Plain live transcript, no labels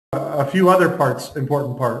a few other parts,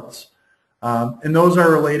 important parts. And those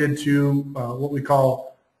are related to what we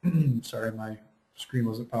call, sorry, my screen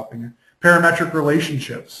wasn't popping here, parametric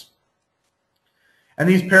relationships. And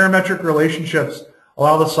these parametric relationships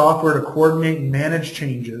allow the software to coordinate and manage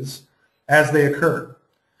changes as they occur.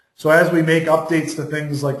 So as we make updates to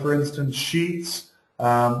things like, for instance, sheets,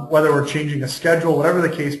 whether we're changing a schedule, whatever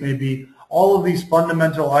the case may be, all of these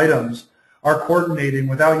fundamental items are coordinating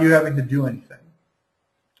without you having to do anything.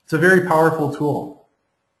 It's a very powerful tool.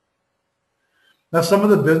 Now, some of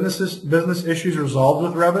the business issues resolved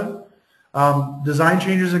with Revit, design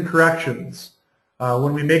changes and corrections.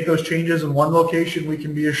 When we make those changes in one location, we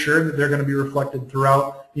can be assured that they're going to be reflected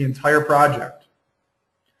throughout the entire project.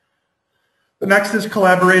 The next is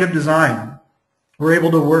collaborative design. We're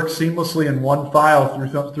able to work seamlessly in one file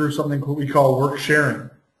through something we call work sharing.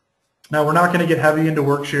 Now, we're not going to get heavy into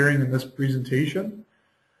work sharing in this presentation,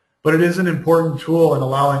 but it is an important tool in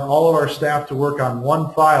allowing all of our staff to work on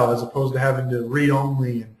one file as opposed to having to read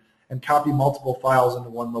only and copy multiple files into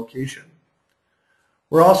one location.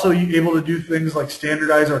 We're also able to do things like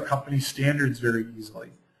standardize our company standards very easily.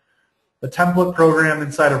 The template program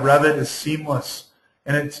inside of Revit is seamless,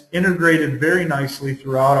 and it's integrated very nicely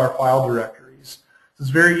throughout our file directories. It's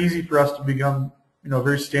very easy for us to become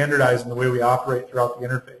very standardized in the way we operate throughout the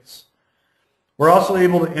interface. We're also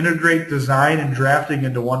able to integrate design and drafting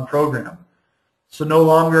into one program. So no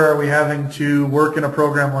longer are we having to work in a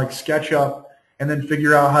program like SketchUp and then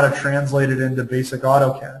figure out how to translate it into basic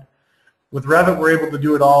AutoCAD. With Revit, we're able to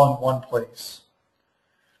do it all in one place.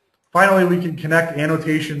 Finally, we can connect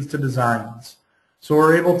annotations to designs. So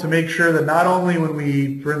we're able to make sure that not only when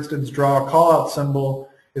we, for instance, draw a call-out symbol,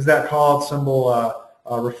 is that call-out symbol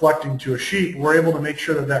reflecting to a sheet, we're able to make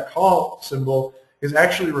sure that that call symbol is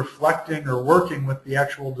actually reflecting or working with the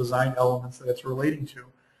actual design elements that it's relating to.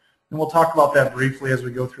 And we'll talk about that briefly as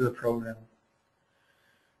we go through the program.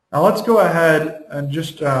 Now let's go ahead and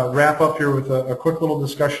just wrap up here with a quick little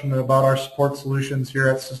discussion about our support solutions here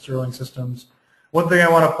at Sterling Systems. One thing I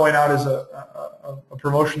want to point out is a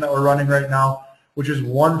promotion that we're running right now, which is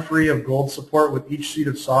 1 free of gold support with each seat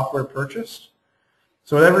of software purchased.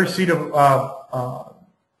 So with every seat of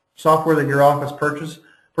software that your office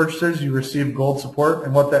purchases, you receive gold support,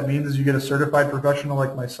 and what that means is you get a certified professional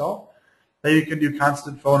like myself that you can do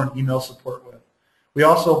constant phone and email support with. We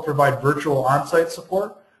also provide virtual on-site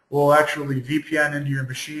support. We'll actually VPN into your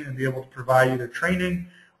machine and be able to provide either training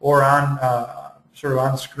or sort of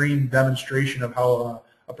on-screen demonstration of how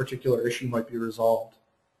a particular issue might be resolved.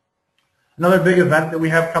 Another big event that we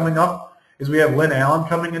have coming up is we have Lynn Allen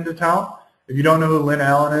coming into town. If you don't know who Lynn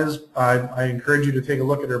Allen is, I encourage you to take a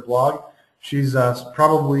look at her blog. She's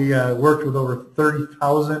probably worked with over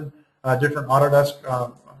 30,000 different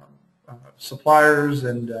Autodesk suppliers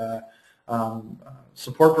and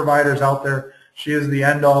support providers out there. She is the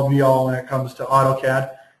end-all, be-all when it comes to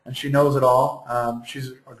AutoCAD, and she knows it all.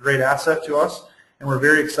 She's a great asset to us, and we're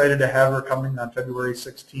very excited to have her coming on February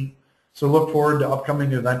 16th. So look forward to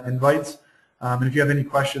upcoming event invites. And if you have any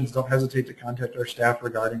questions, don't hesitate to contact our staff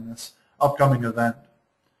regarding this upcoming event.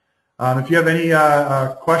 If you have any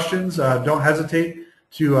questions, don't hesitate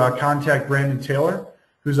to contact Brandon Taylor,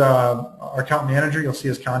 who's our account manager. You'll see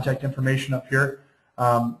his contact information up here.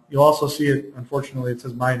 You'll also see it, unfortunately it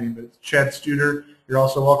says my name, but it's Chad Studer. You're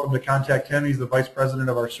also welcome to contact him. He's the Vice President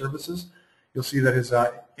of our services. You'll see that his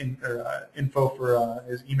info for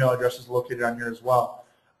his email address is located on here as well.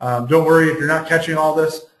 Don't worry if you're not catching all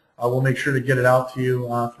this. We'll make sure to get it out to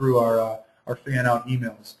you through our fan-out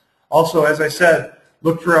emails. Also, as I said,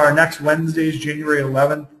 look for our next Wednesday's January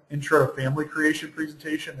 11th Intro to Family Creation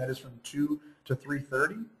presentation. That is from 2 to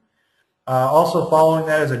 3:30. Also following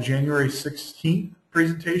that is a January 16th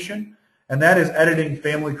presentation, and that is editing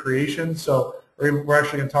family creation. So we're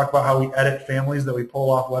actually going to talk about how we edit families that we pull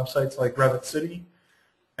off websites like Revit City.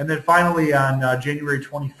 And then finally on January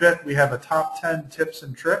 25th, we have a top 10 tips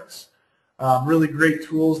and tricks, really great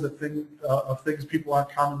tools of things people aren't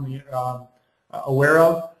commonly aware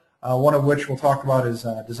of. One of which we'll talk about is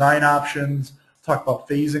design options, talk about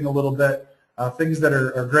phasing a little bit, things that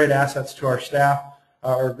are great assets to our staff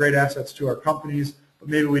or great assets to our companies, but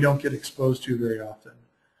maybe we don't get exposed to very often.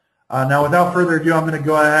 Now, without further ado, I'm going to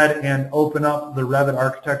go ahead and open up the Revit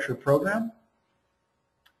Architecture program.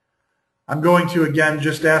 I'm going to, again,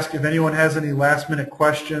 just ask if anyone has any last-minute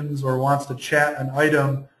questions or wants to chat an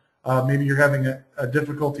item. Maybe you're having a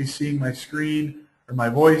difficulty seeing my screen or my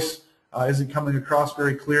voice isn't coming across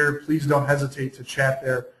very clear. Please don't hesitate to chat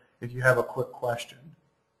there if you have a quick question.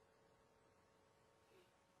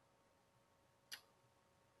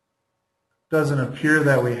 Doesn't appear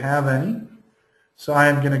that we have any. So I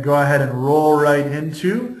am going to go ahead and roll right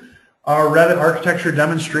into our Revit architecture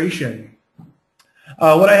demonstration.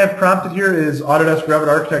 What I have prompted here is Autodesk Revit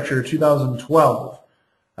Architecture 2012.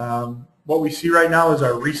 What we see right now is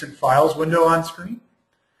our recent files window on screen.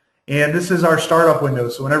 And this is our startup window.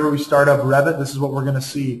 So whenever we start up Revit, this is what we're going to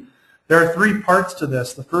see. There are three parts to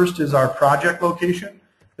this. The first is our project location.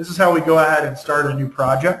 This is how we go ahead and start a new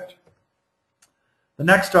project. The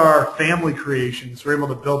next are family creations. We're able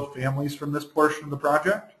to build families from this portion of the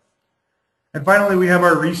project. And finally, we have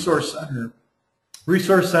our Resource Center.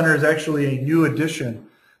 Resource Center is actually a new addition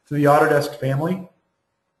to the Autodesk family.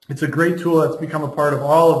 It's a great tool that's become a part of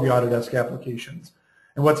all of the Autodesk applications.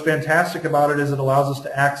 And what's fantastic about it is it allows us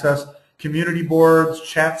to access community boards,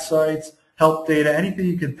 chat sites, help data, anything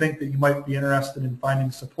you can think that you might be interested in finding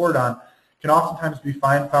support on can oftentimes be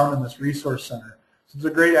found in this Resource Center. So it's a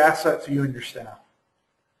great asset to you and your staff.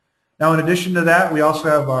 Now, in addition to that, we also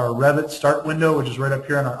have our Revit Start window, which is right up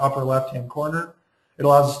here in our upper left-hand corner. It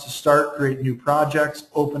allows us to start, create new projects,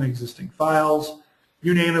 open existing files.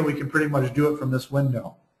 You name it, we can pretty much do it from this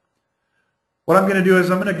window. What I'm going to do is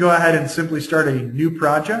I'm going to go ahead and simply start a new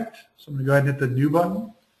project. So I'm going to go ahead and hit the New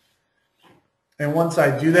button. And once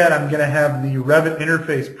I do that, I'm going to have the Revit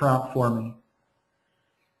interface prompt for me.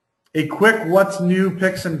 A quick what's new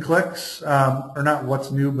picks and clicks, or not what's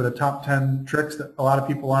new, but a top 10 tricks that a lot of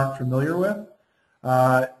people aren't familiar with,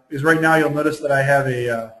 is right now you'll notice that I have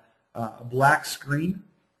a black screen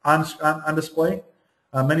on display.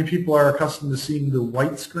 Many people are accustomed to seeing the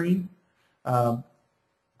white screen.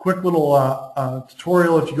 Quick little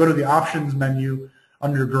tutorial, if you go to the options menu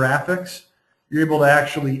under graphics, you're able to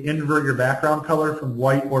actually invert your background color from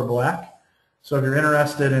white or black. So if you're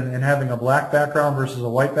interested in having a black background versus a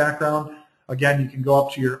white background, again, you can go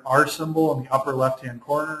up to your R symbol in the upper left-hand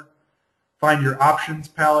corner, find your options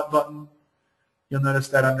palette button. You'll notice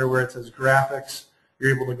that under where it says graphics,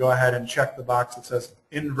 you're able to go ahead and check the box that says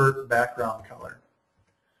invert background color.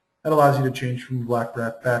 That allows you to change from a black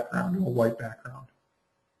background to a white background.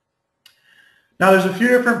 Now there's a few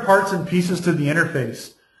different parts and pieces to the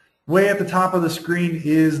interface. Way at the top of the screen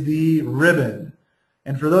is the ribbon.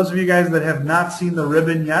 And for those of you guys that have not seen the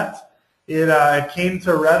ribbon yet, it came to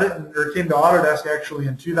Revit, or it came to Autodesk actually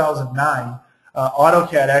in 2009.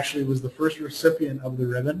 AutoCAD actually was the first recipient of the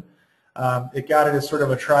ribbon. It got it as sort of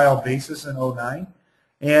a trial basis in 2009.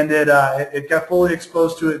 And it got fully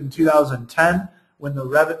exposed to it in 2010 when the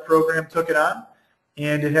Revit program took it on.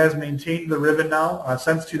 And it has maintained the ribbon now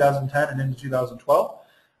since 2010 and into 2012.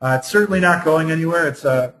 It's certainly not going anywhere. It's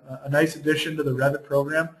a nice addition to the Revit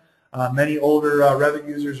program. Many older Revit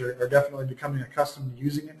users are definitely becoming accustomed to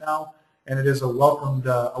using it now, and it is a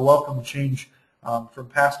welcome change from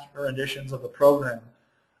past editions of the program.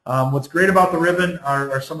 What's great about the ribbon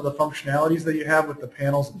are some of the functionalities that you have with the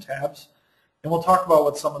panels and tabs, and we'll talk about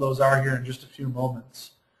what some of those are here in just a few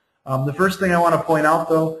moments. The first thing I want to point out,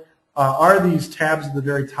 though, are these tabs at the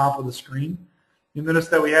very top of the screen. You'll notice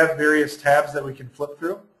that we have various tabs that we can flip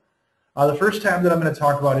through. The first tab that I'm going to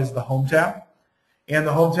talk about is the Home tab. And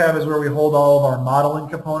the Home tab is where we hold all of our modeling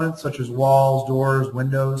components, such as walls, doors,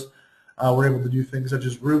 windows. We're able to do things such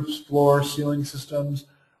as roofs, floors, ceiling systems,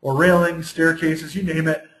 or railings, staircases, you name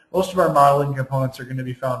it. Most of our modeling components are going to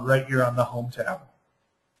be found right here on the Home tab.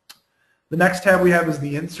 The next tab we have is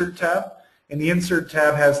the Insert tab. And the Insert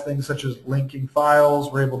tab has things such as linking files.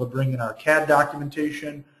 We're able to bring in our CAD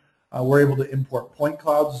documentation. We're able to import point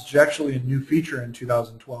clouds, which is actually a new feature in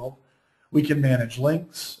 2012. We can manage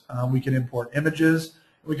links, we can import images,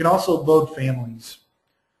 we can also load families.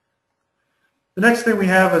 The next thing we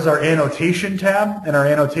have is our Annotation tab, and our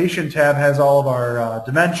Annotation tab has all of our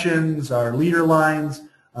dimensions, our leader lines,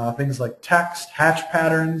 things like text, hatch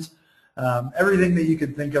patterns, everything that you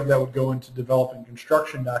could think of that would go into developing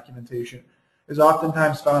construction documentation is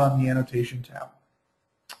oftentimes found on the Annotation tab.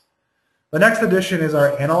 The next addition is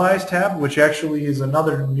our Analyze tab, which actually is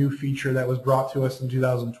another new feature that was brought to us in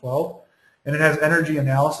 2012. And it has energy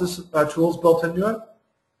analysis tools built into it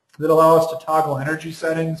that allow us to toggle energy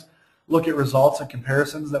settings, look at results and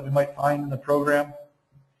comparisons that we might find in the program.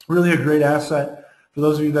 Really a great asset for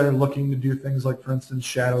those of you that are looking to do things like, for instance,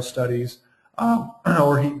 shadow studies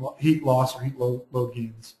or heat loss or heat load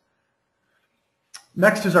gains.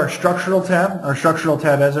 Next is our Structural tab. Our Structural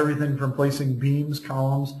tab has everything from placing beams,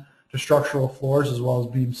 columns, to structural floors as well as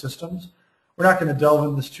beam systems. We're not going to delve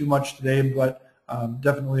into this too much today, but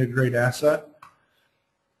definitely a great asset.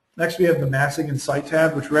 Next we have the Massing and Site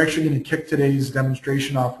tab, which we're actually going to kick today's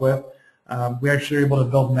demonstration off with. We actually are able to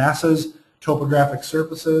build masses, topographic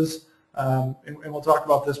surfaces, and we'll talk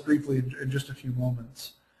about this briefly in just a few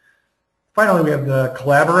moments. Finally, we have the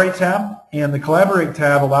Collaborate tab, and the Collaborate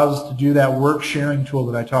tab allows us to do that work sharing tool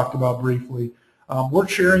that I talked about briefly. Work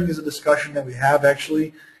sharing is a discussion that we have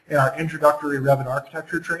actually in our introductory Revit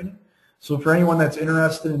architecture training. So for anyone that's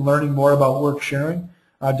interested in learning more about work sharing,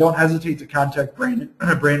 don't hesitate to contact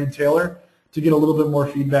Brandon Taylor to get a little bit more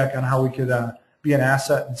feedback on how we could be an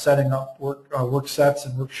asset in setting up work sets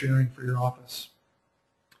and work sharing for your office.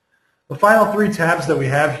 The final three tabs that we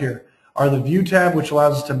have here are the View tab, which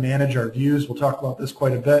allows us to manage our views. We'll talk about this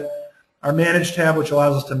quite a bit. Our Manage tab, which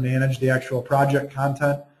allows us to manage the actual project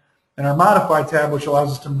content. And our Modify tab, which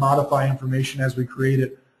allows us to modify information as we create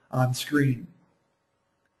it on screen.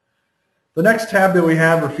 The next tab that we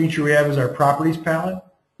have, or feature we have, is our Properties palette.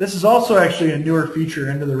 This is also actually a newer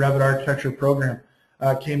feature into the Revit Architecture program.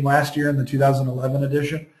 It came last year in the 2011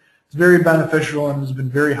 edition. It's very beneficial and has been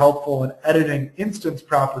very helpful in editing instance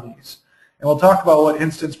properties. And we'll talk about what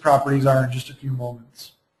instance properties are in just a few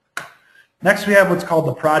moments. Next we have what's called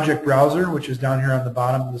the Project Browser, which is down here on the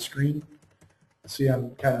bottom of the screen. See,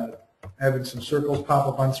 I'm kind of having some circles pop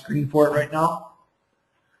up on screen for it right now.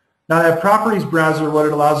 Now that Properties Browser, what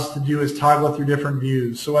it allows us to do is toggle through different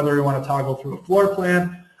views. So whether we want to toggle through a floor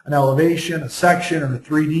plan, an elevation, a section, or a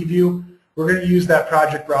 3D view, we're going to use that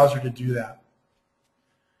Project Browser to do that.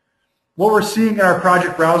 What we're seeing in our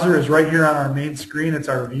Project Browser is right here on our main screen. It's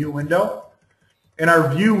our View window. And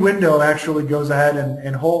our View window actually goes ahead and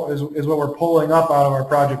is what we're pulling up out of our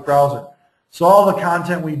Project Browser. So all the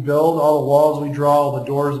content we build, all the walls we draw, all the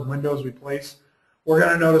doors and windows we place, we're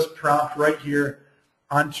going to notice prompt right here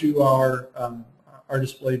onto our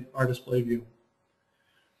display view.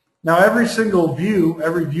 Now every single view,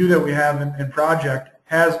 every view that we have in project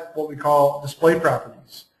has what we call display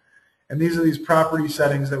properties. And these are these property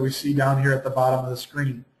settings that we see down here at the bottom of the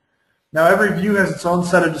screen. Now every view has its own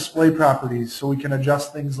set of display properties, so we can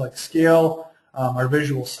adjust things like scale, our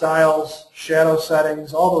visual styles, shadow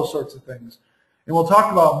settings, all those sorts of things. And we'll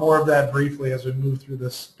talk about more of that briefly as we move through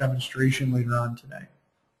this demonstration later on today.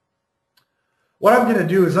 What I'm going to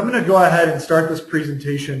do is I'm going to go ahead and start this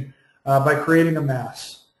presentation by creating a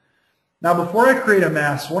mass. Now before I create a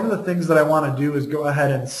mass, one of the things that I want to do is go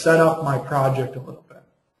ahead and set up my project a little bit.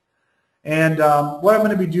 And what I'm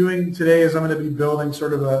going to be doing today is I'm going to be building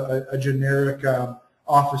sort of a generic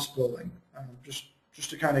office building, just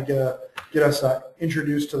to kind of get us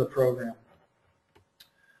introduced to the program.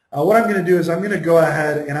 What I'm going to do is I'm going to go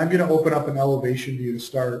ahead and I'm going to open up an elevation view to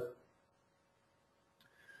start.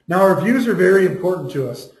 Now our views are very important to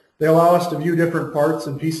us. They allow us to view different parts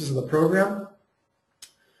and pieces of the program,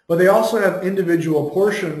 but they also have individual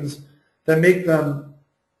portions that make them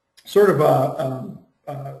sort of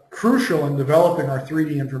crucial in developing our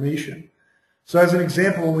 3D information. So as an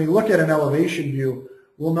example, when we look at an elevation view,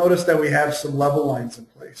 we'll notice that we have some level lines in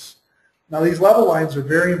place. Now these level lines are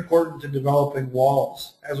very important to developing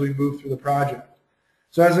walls as we move through the project.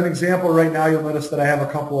 So as an example, right now you'll notice that I have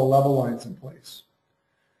a couple of level lines in place.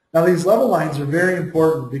 Now these level lines are very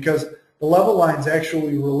important because the level lines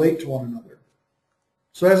actually relate to one another.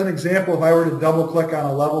 So as an example, if I were to double click on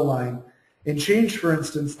a level line and change, for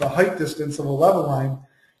instance, the height distance of a level line,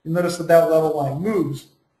 you'll notice that that level line moves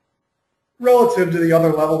relative to the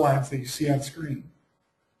other level lines that you see on screen.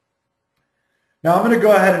 Now I'm going to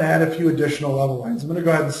go ahead and add a few additional level lines. I'm going to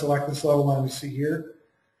go ahead and select this level line we see here,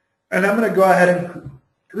 and I'm going to go ahead and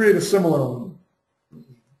create a similar one.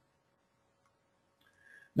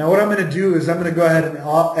 Now what I'm going to do is I'm going to go ahead and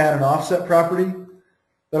add an offset property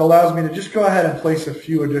that allows me to just go ahead and place a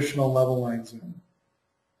few additional level lines in.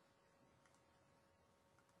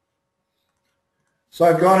 So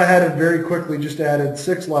I've gone ahead and very quickly just added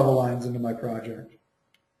 6 level lines into my project.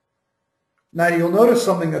 Now you'll notice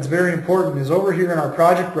something that's very important is over here in our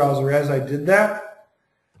project browser, as I did that,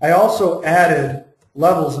 I also added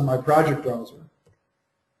levels in my project browser.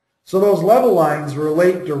 So those level lines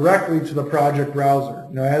relate directly to the project browser.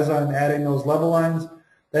 As I'm adding those level lines,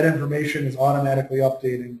 that information is automatically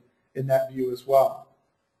updating in that view as well.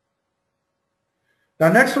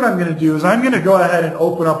 Now next what I'm going to do is I'm going to go ahead and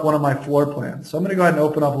open up one of my floor plans. So I'm going to go ahead and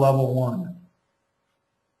open up level 1.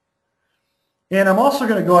 And I'm also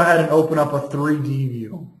going to go ahead and open up a 3D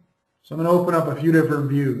view. So I'm going to open up a few different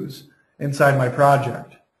views inside my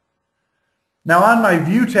project. Now on my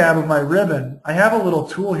View tab of my ribbon, I have a little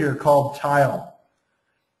tool here called Tile.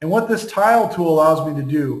 And what this Tile tool allows me to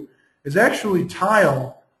do is actually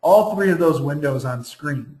tile all 3 of those windows on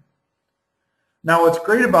screen. Now what's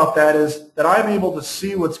great about that is that I'm able to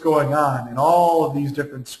see what's going on in all of these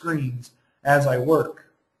different screens as I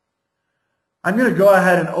work. I'm going to go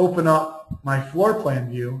ahead and open up my floor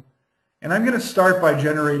plan view, and I'm going to start by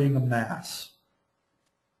generating a mass.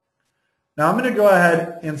 Now I'm going to go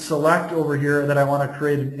ahead and select over here that I want to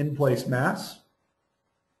create an in-place mass.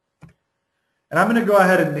 And I'm going to go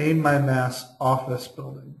ahead and name my mass office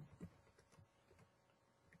building.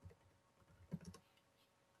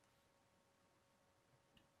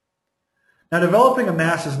 Now developing a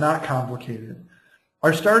mass is not complicated.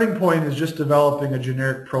 Our starting point is just developing a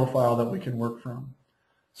generic profile that we can work from.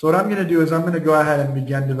 So what I'm going to do is I'm going to go ahead and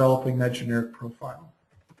begin developing that generic profile.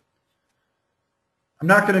 I'm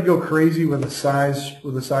not going to go crazy with the size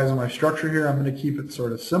of my structure here. I'm going to keep it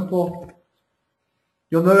sort of simple.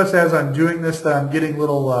 You'll notice as I'm doing this that I'm getting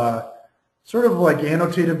little sort of like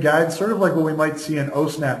annotative guides, sort of like what we might see in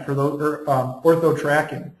OSNAP for those, or ortho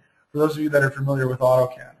tracking, for those of you that are familiar with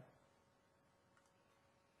AutoCAD.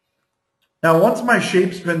 Now once my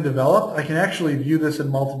shape's been developed, I can actually view this in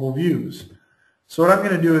multiple views. So what I'm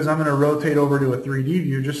going to do is I'm going to rotate over to a 3D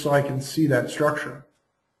view just so I can see that structure.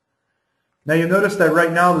 Now you notice that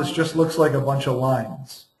right now this just looks like a bunch of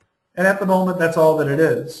lines. And at the moment that's all that it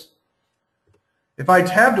is. If I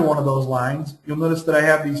tab to one of those lines, you'll notice that I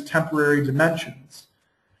have these temporary dimensions.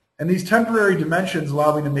 And these temporary dimensions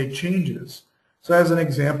allow me to make changes. So as an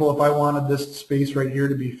example, if I wanted this space right here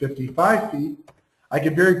to be 55 feet, I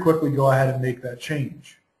could very quickly go ahead and make that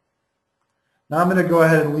change. Now I'm going to go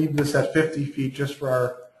ahead and leave this at 50 feet just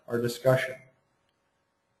for our discussion.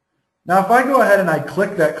 Now if I go ahead and I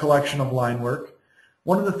click that collection of line work,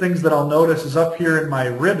 one of the things that I'll notice is up here in my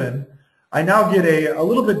ribbon, I now get a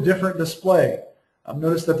little bit different display.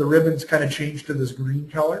 Notice that the ribbon's kind of changed to this green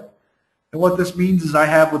color. And what this means is I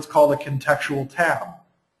have what's called a contextual tab.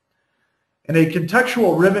 And a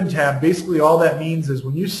contextual ribbon tab, basically all that means is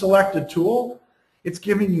when you select a tool, it's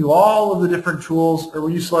giving you all of the different tools, or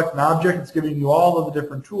when you select an object, it's giving you all of the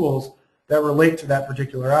different tools that relate to that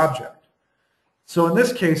particular object. So in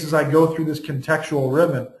this case, as I go through this contextual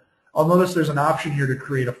ribbon, I'll notice there's an option here to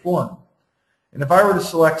create a form. And if I were to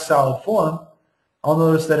select solid form, I'll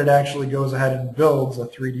notice that it actually goes ahead and builds a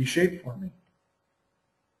 3D shape for me.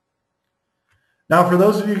 Now for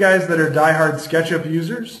those of you guys that are diehard SketchUp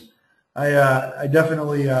users, I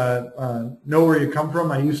definitely know where you come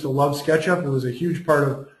from. I used to love SketchUp. It was a huge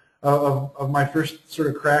part of my first sort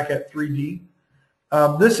of crack at 3D.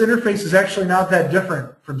 This interface is actually not that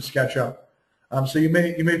different from SketchUp. So you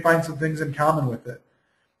may find some things in common with it.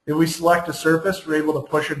 If we select a surface, we're able to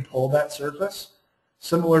push and pull that surface,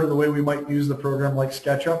 similar to the way we might use the program like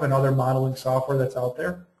SketchUp and other modeling software that's out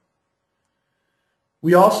there.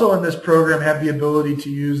 We also in this program have the ability to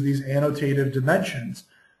use these annotative dimensions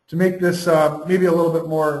to make this maybe a little bit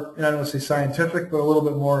more, I don't want to say scientific, but a little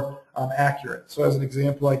bit more accurate. So as an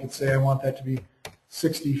example, I could say I want that to be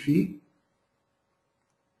 60 feet.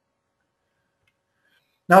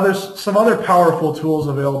 Now there's some other powerful tools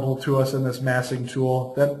available to us in this massing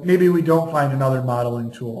tool that maybe we don't find in other modeling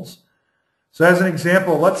tools. So as an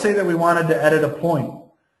example, let's say that we wanted to edit a point.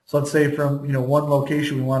 So let's say from one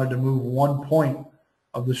location we wanted to move one point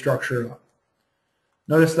of the structure up.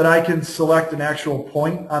 Notice that I can select an actual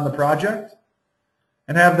point on the project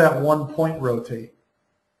and have that one point rotate.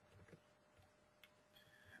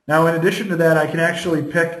 Now in addition to that, I can actually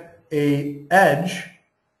pick an edge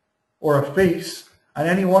or a face on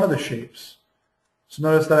any one of the shapes. So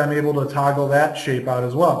notice that I'm able to toggle that shape out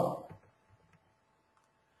as well.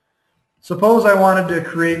 Suppose I wanted to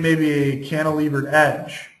create maybe a cantilevered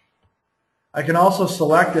edge. I can also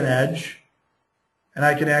select an edge and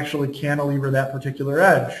I can actually cantilever that particular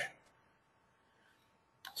edge.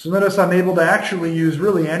 So notice I'm able to actually use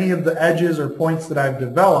really any of the edges or points that I've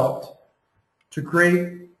developed to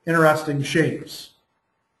create interesting shapes.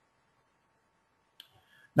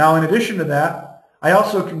 Now in addition to that, I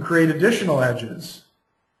also can create additional edges.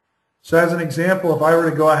 So as an example, if I were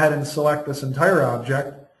to go ahead and select this entire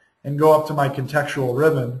object and go up to my contextual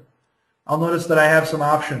ribbon, I'll notice that I have some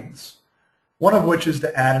options, one of which is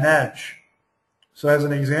to add an edge. So as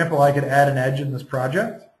an example, I could add an edge in this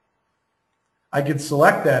project. I could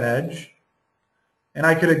select that edge, and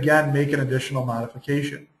I could again make an additional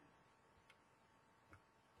modification.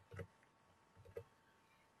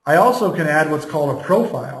 I also can add what's called a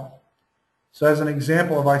profile. So as an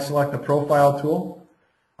example, if I select the profile tool,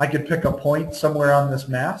 I could pick a point somewhere on this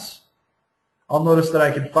mass. I'll notice that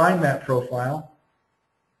I can find that profile,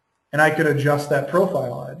 and I could adjust that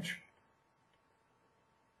profile edge.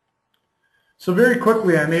 So very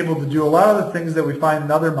quickly, I'm able to do a lot of the things that we find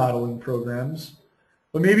in other modeling programs,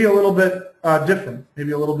 but maybe a little bit different,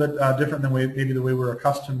 maybe a little bit different than maybe the way we're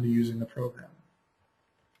accustomed to using the program.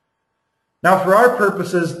 Now, for our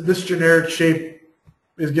purposes, this generic shape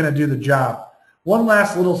is going to do the job. One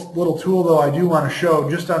last little tool, though, I do want to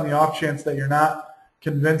show, just on the off chance that you're not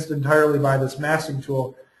convinced entirely by this massing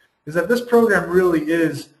tool, is that this program really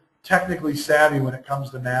is technically savvy when it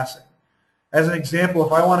comes to massing. As an example,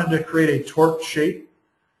 if I wanted to create a torqued shape,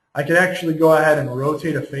 I could actually go ahead and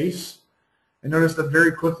rotate a face, and notice that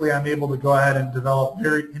very quickly I'm able to go ahead and develop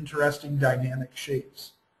very interesting dynamic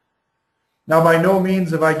shapes. Now, by no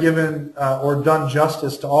means have I given or done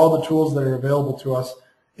justice to all the tools that are available to us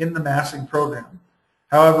in the massing program.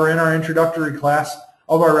 However, in our introductory class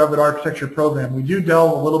of our Revit Architecture program, we do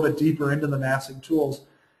delve a little bit deeper into the massing tools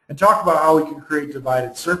and talk about how we can create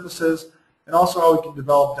divided surfaces and also how we can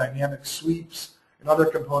develop dynamic sweeps and other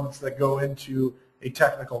components that go into a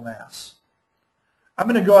technical mass. I'm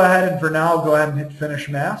going to go ahead and for now go ahead and hit Finish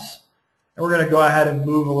Mass, and we're going to go ahead and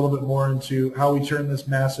move a little bit more into how we turn this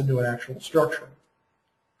mass into an actual structure.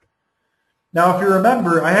 Now, if you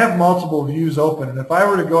remember, I have multiple views open, and if I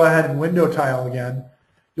were to go ahead and window tile again,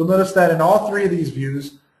 you'll notice that in all three of these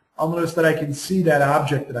views, I'll notice that I can see that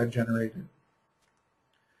object that I've generated.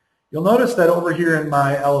 You'll notice that over here in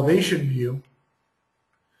my elevation view,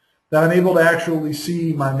 that I'm able to actually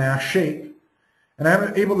see my mass shape, and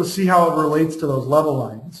I'm able to see how it relates to those level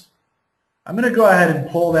lines. I'm going to go ahead and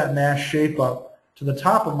pull that mass shape up to the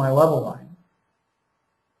top of my level line.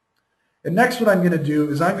 And next what I'm going to do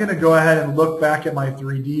is I'm going to go ahead and look back at my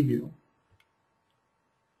 3D view.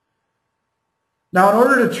 Now, in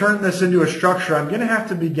order to turn this into a structure, I'm going to have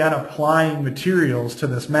to begin applying materials to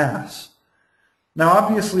this mass. Now,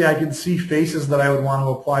 obviously, I can see faces that I would want to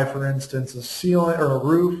apply, for instance, a ceiling or a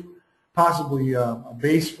roof, possibly a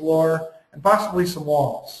base floor, and possibly some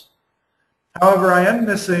walls. However, I am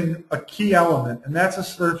missing a key element, and that's a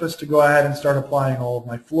surface to go ahead and start applying all of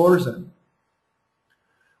my floors in.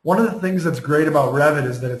 One of the things that's great about Revit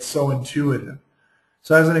is that it's so intuitive.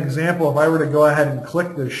 So as an example, if I were to go ahead and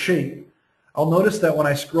click this shape, I'll notice that when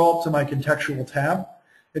I scroll up to my contextual tab,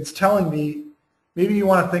 it's telling me maybe you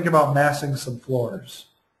want to think about massing some floors.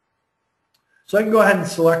 So I can go ahead and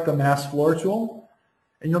select the Mass Floor tool,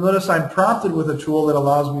 and you'll notice I'm prompted with a tool that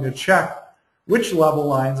allows me to check which level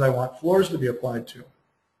lines I want floors to be applied to.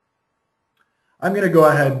 I'm going to go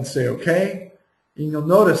ahead and say OK, and you'll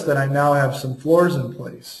notice that I now have some floors in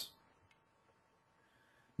place.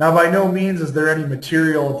 Now, by no means is there any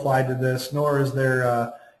material applied to this, nor is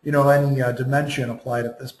there any dimension applied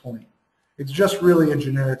at this point. It's just really a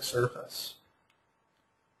generic surface.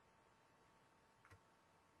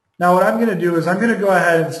 Now, what I'm going to do is I'm going to go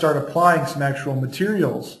ahead and start applying some actual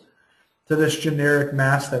materials to this generic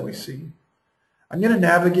mass that we see. I'm going to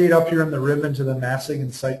navigate up here in the ribbon to the Massing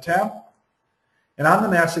and Site tab. And on the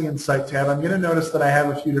Massing and Site tab, I'm going to notice that I have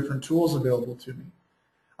a few different tools available to me.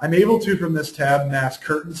 I'm able to, from this tab, mass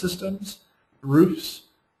curtain systems, roofs,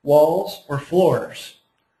 walls, or floors.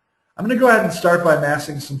 I'm going to go ahead and start by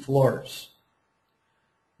massing some floors.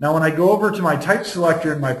 Now, when I go over to my type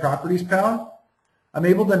selector in my Properties palette, I'm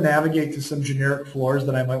able to navigate to some generic floors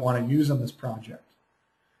that I might want to use on this project.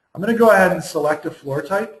 I'm going to go ahead and select a floor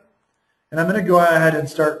type, and I'm going to go ahead and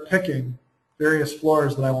start picking various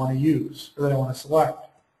floors that I want to use or that I want to select.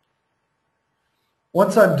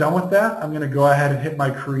 Once I'm done with that, I'm going to go ahead and hit my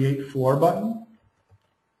Create Floor button.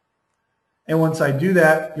 And once I do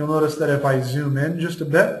that, you'll notice that if I zoom in just a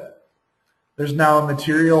bit, there's now a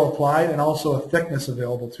material applied and also a thickness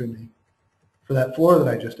available to me for that floor that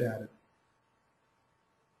I just added.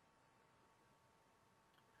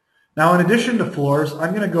 Now, in addition to floors,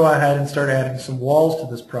 I'm going to go ahead and start adding some walls to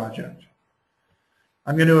this project.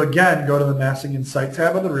 I'm going to again go to the Massing and Site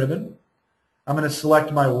tab of the ribbon. I'm going to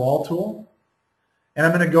select my wall tool, and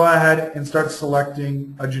I'm going to go ahead and start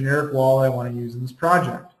selecting a generic wall I want to use in this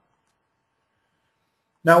project.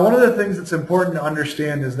 Now, one of the things that's important to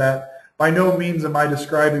understand is that by no means am I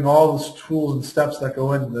describing all the tools and steps that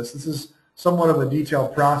go into this. This is somewhat of a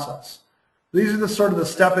detailed process. These are the sort of the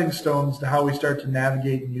stepping stones to how we start to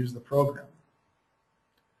navigate and use the program.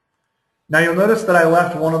 Now, you'll notice that I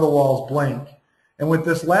left one of the walls blank. And with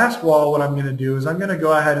this last wall, what I'm going to do is I'm going to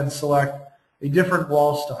go ahead and select a different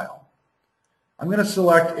wall style. I'm going to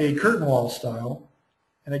select a curtain wall style.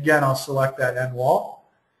 And again, I'll select that end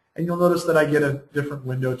wall. And you'll notice that I get a different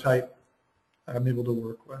window type that I'm able to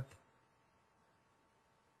work with.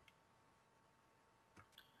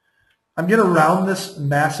 I'm going to round this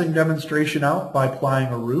massing demonstration out by applying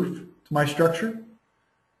a roof to my structure. I'm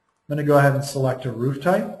going to go ahead and select a roof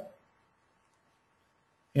type.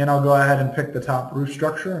 And I'll go ahead and pick the top roof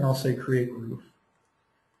structure, and I'll say Create Roof.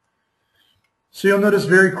 So you'll notice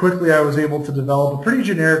very quickly I was able to develop a pretty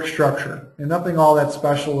generic structure, and nothing all that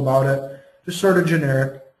special about it, just sort of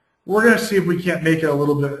generic. We're going to see if we can't make it a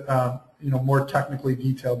little bit more technically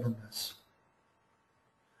detailed than this.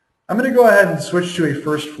 I'm going to go ahead and switch to a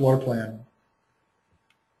first floor plan.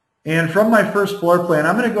 And from my first floor plan,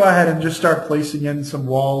 I'm going to go ahead and just start placing in some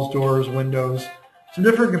walls, doors, windows, some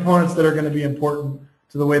different components that are going to be important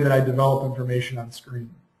to the way that I develop information on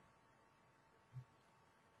screen.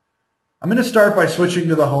 I'm going to start by switching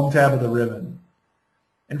to the Home tab of the ribbon.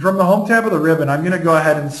 And from the Home tab of the ribbon, I'm going to go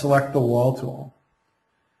ahead and select the Wall tool.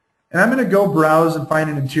 And I'm going to go browse and find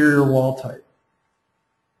an interior wall type.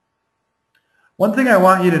 One thing I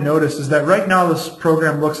want you to notice is that right now this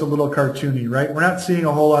program looks a little cartoony, right? We're not seeing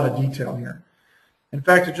a whole lot of detail here. In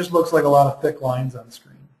fact, it just looks like a lot of thick lines on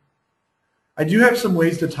screen. I do have some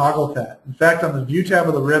ways to toggle that. In fact, on the View tab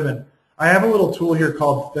of the ribbon, I have a little tool here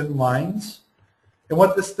called Thin Lines. And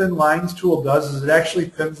what this Thin Lines tool does is it actually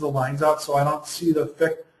thins the lines out so I don't see the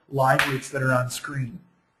thick line weights that are on screen.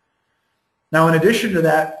 Now, in addition to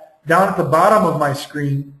that, down at the bottom of my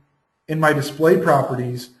screen, in my display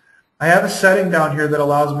properties, I have a setting down here that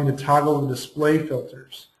allows me to toggle the display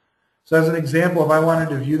filters. So as an example, if I wanted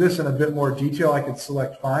to view this in a bit more detail, I could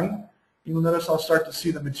select Fine. You'll notice I'll start to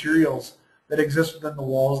see the materials that exist within the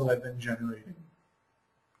walls that I've been generating.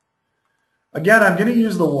 Again, I'm going to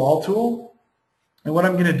use the Wall tool, and what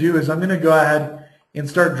I'm going to do is I'm going to go ahead and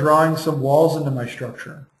start drawing some walls into my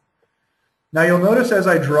structure. Now you'll notice as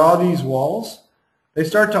I draw these walls, they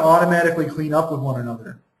start to automatically clean up with one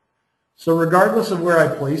another. So regardless of where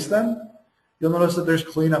I place them, you'll notice that there's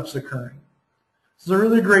cleanups occurring. This is a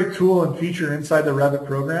really great tool and feature inside the Revit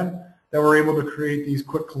program that we're able to create these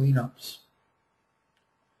quick cleanups.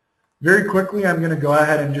 Very quickly, I'm going to go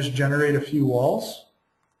ahead and just generate a few walls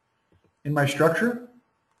in my structure.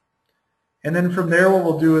 And then from there, what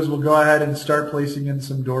we'll do is we'll go ahead and start placing in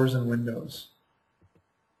some doors and windows.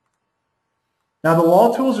 Now the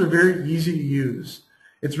wall tools are very easy to use.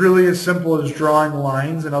 It's really as simple as drawing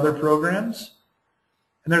lines in other programs.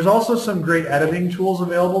 And there's also some great editing tools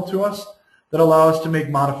available to us that allow us to make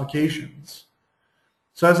modifications.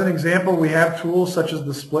 So as an example, we have tools such as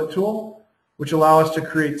the Split tool, which allow us to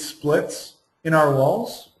create splits in our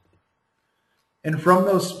walls. And from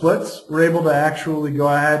those splits, we're able to actually go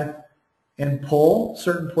ahead and pull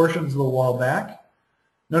certain portions of the wall back.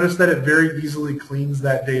 Notice that it very easily cleans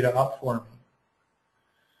that data up for me.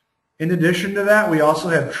 In addition to that, we also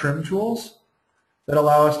have trim tools that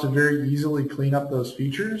allow us to very easily clean up those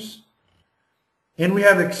features. And we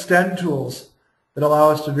have extend tools that allow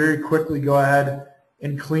us to very quickly go ahead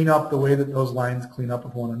and clean up the way that those lines clean up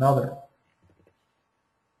with one another.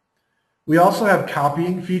 We also have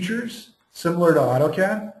copying features similar to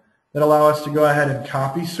AutoCAD that allow us to go ahead and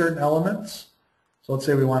copy certain elements. So let's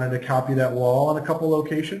say we wanted to copy that wall in a couple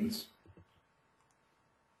locations.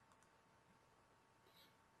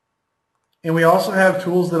 And we also have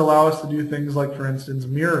tools that allow us to do things like, for instance,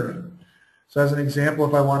 mirroring. So as an example,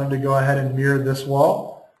 if I wanted to go ahead and mirror this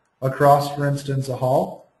wall across, for instance, a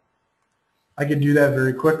hall, I could do that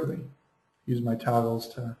very quickly. Use my toggles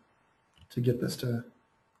to get this to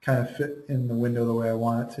kind of fit in the window the way I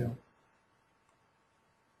want it to.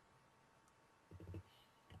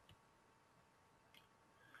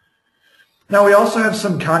 Now we also have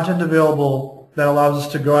some content available that allows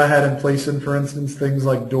us to go ahead and place in, for instance, things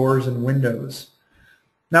like doors and windows.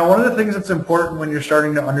 Now, one of the things that's important when you're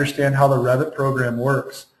starting to understand how the Revit program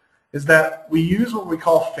works is that we use what we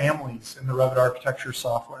call families in the Revit architecture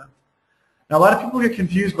software. Now, a lot of people get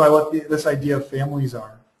confused by what this idea of families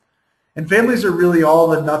are. And families are really all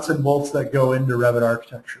the nuts and bolts that go into Revit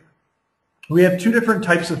architecture. We have two different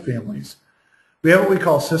types of families. We have what we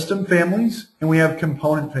call system families, and we have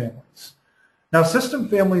component families. Now, system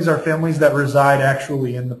families are families that reside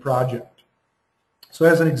actually in the project. So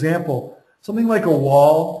as an example, something like a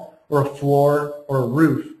wall or a floor or a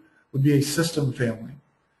roof would be a system family.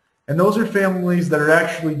 And those are families that are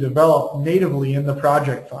actually developed natively in the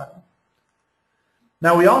project file.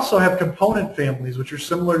 Now, we also have component families, which are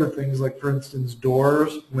similar to things like, for instance,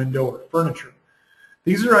 doors, window, or furniture.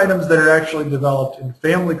 These are items that are actually developed in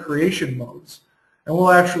family creation modes. And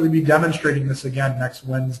we'll actually be demonstrating this again next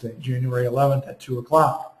Wednesday, January 11th at 2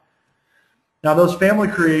 o'clock. Now those family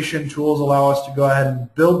creation tools allow us to go ahead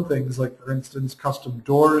and build things like, for instance, custom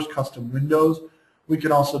doors, custom windows. We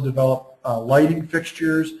can also develop lighting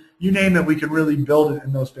fixtures. You name it, we can really build it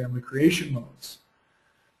in those family creation modes.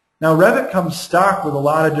 Now Revit comes stock with a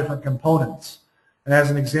lot of different components. And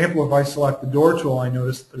as an example, if I select the door tool, I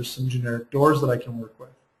notice that there's some generic doors that I can work with.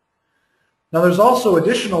 Now there's also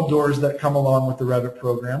additional doors that come along with the Revit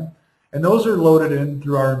program, and those are loaded in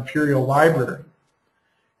through our Imperial Library.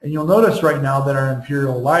 And you'll notice right now that our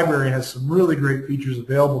Imperial Library has some really great features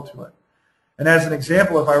available to it. And as an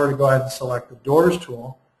example, if I were to go ahead and select the Doors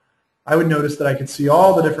tool, I would notice that I could see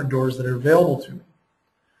all the different doors that are available to me.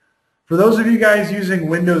 For those of you guys using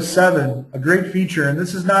Windows 7, a great feature, and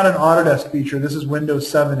this is not an Autodesk feature, this is Windows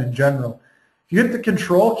 7 in general. If you hit the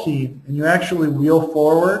Control key and you actually wheel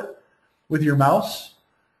forward with your mouse,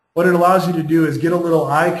 what it allows you to do is get a little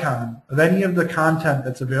icon of any of the content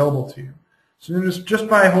that's available to you. So just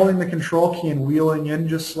by holding the Control key and wheeling in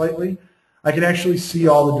just slightly, I can actually see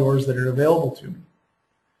all the doors that are available to me.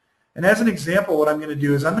 And as an example, what I'm going to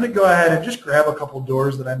do is I'm going to go ahead and just grab a couple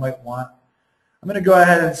doors that I might want. I'm going to go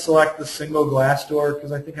ahead and select the single glass door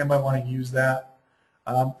because I think I might want to use that.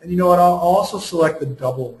 And you know what? I'll also select the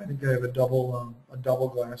double. I think I have a double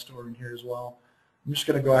glass door in here as well. I'm just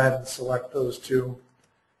going to go ahead and select those two,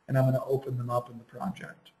 and I'm going to open them up in the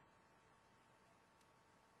project.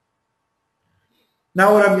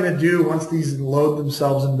 Now what I'm going to do once these load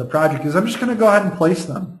themselves into the project is I'm just going to go ahead and place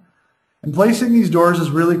them. And placing these doors is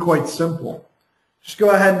really quite simple. Just go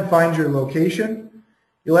ahead and find your location.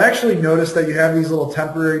 You'll actually notice that you have these little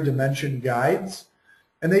temporary dimension guides,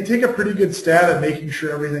 and they take a pretty good stab at making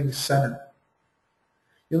sure everything's centered.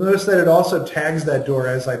 You'll notice that it also tags that door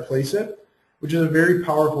as I place it, which is a very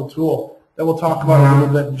powerful tool that we'll talk about a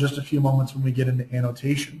little bit in just a few moments when we get into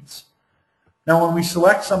annotations. Now when we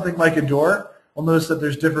select something like a door, we'll notice that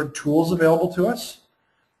there's different tools available to us.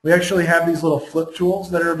 We actually have these little flip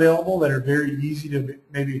tools that are available that are very easy to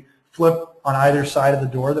maybe flip on either side of the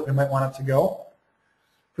door that we might want it to go.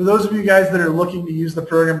 For those of you guys that are looking to use the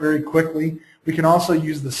program very quickly, we can also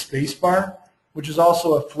use the space bar, which is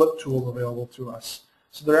also a flip tool available to us.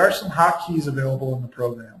 So there are some hotkeys available in the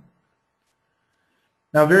program.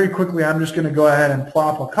 Now very quickly, I'm just going to go ahead and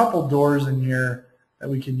plop a couple doors in here that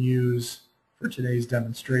we can use for today's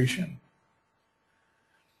demonstration.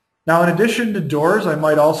 Now in addition to doors, I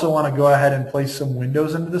might also want to go ahead and place some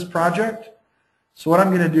windows into this project. So what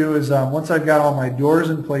I'm going to do is once I've got all my doors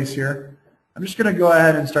in place here, I'm just going to go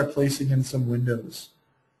ahead and start placing in some windows.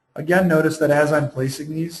 Again, notice that as I'm placing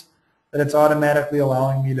these, that it's automatically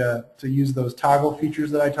allowing me to use those toggle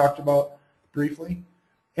features that I talked about briefly.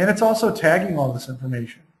 And it's also tagging all this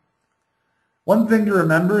information. One thing to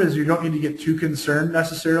remember is you don't need to get too concerned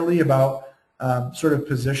necessarily about sort of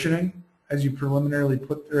positioning as you preliminarily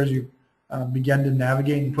put, or as you begin to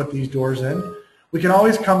navigate and put these doors in. We can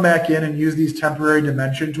always come back in and use these temporary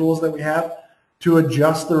dimension tools that we have to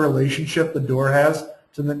adjust the relationship the door has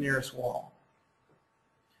to the nearest wall.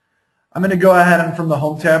 I'm going to go ahead and from the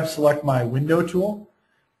Home tab select my Window tool,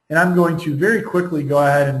 and I'm going to very quickly go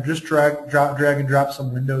ahead and just drag and drop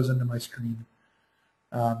some windows into my screen.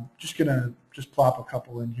 Just going to plop a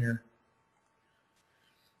couple in here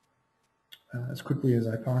as quickly as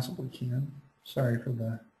I possibly can. Sorry for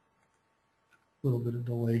the little bit of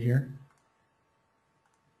delay here.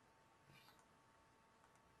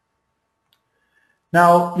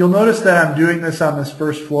 Now, you'll notice that I'm doing this on this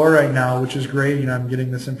first floor right now, which is great. You know, I'm getting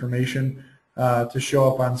this information to show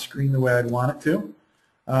up on screen the way I'd want it to.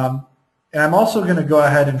 And I'm also going to go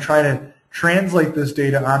ahead and try to translate this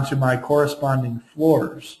data onto my corresponding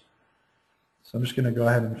floors. So I'm just going to go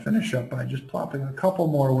ahead and finish up by just plopping a couple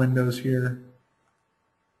more windows here.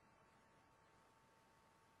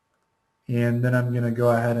 And then I'm going to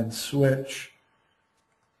go ahead and switch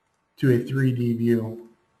to a 3D view.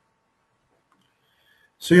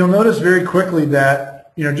 So you'll notice very quickly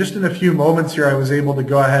that, you know, just in a few moments here I was able to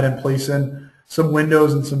go ahead and place in some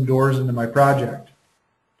windows and some doors into my project.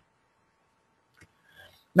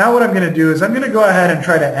 Now what I'm going to do is I'm going to go ahead and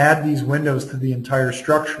try to add these windows to the entire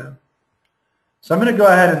structure. So I'm going to go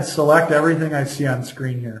ahead and select everything I see on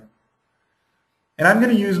screen here. And I'm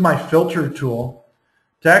going to use my filter tool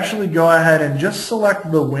to actually go ahead and just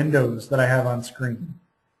select the windows that I have on screen.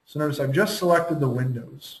 So notice I've just selected the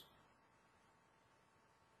windows.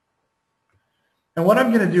 And what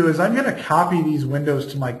I'm going to do is I'm going to copy these windows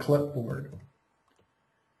to my clipboard.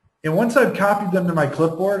 And once I've copied them to my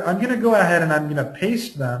clipboard, I'm going to go ahead and I'm going to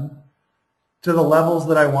paste them to the levels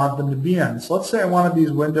that I want them to be on. So let's say I wanted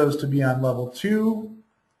these windows to be on level 2,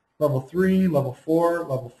 level 3, level 4,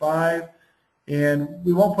 level 5, and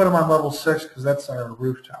we won't put them on level 6 because that's our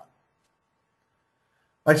rooftop.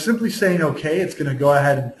 By simply saying OK, it's going to go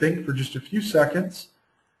ahead and think for just a few seconds,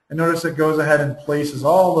 and notice it goes ahead and places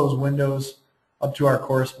all those windows up to our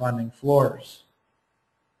corresponding floors.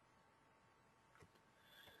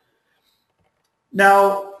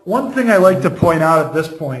 Now, one thing I like to point out at this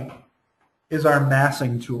point is our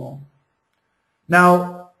massing tool.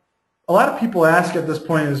 Now, a lot of people ask at this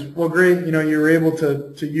point is, well, great, you know, you were able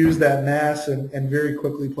to use that mass and very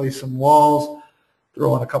quickly place some walls,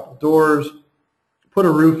 throw in a couple doors, put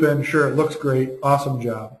a roof in, sure, it looks great, awesome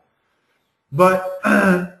job. But,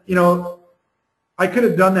 you know, I could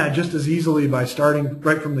have done that just as easily by starting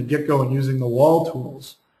right from the get-go and using the wall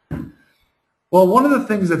tools. Well, one of the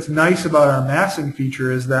things that's nice about our massing feature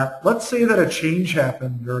is that, let's say that a change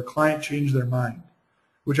happened or a client changed their mind,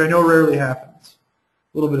 which I know rarely happens.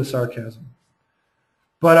 A little bit of sarcasm.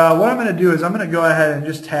 But what I'm going to do is I'm going to go ahead and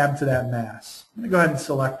just tab to that mass. I'm going to go ahead and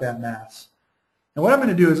select that mass. And what I'm going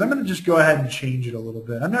to do is I'm going to just go ahead and change it a little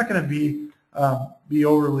bit. I'm not going to be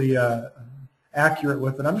overly accurate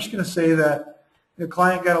with it. I'm just going to say that the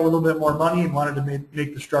client got a little bit more money and wanted to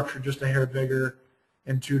make the structure just a hair bigger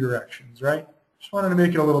in 2 directions, right? Just wanted to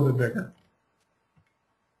make it a little bit bigger.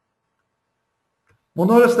 We'll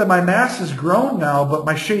notice that my mass has grown now, but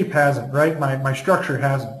my shape hasn't, right? My structure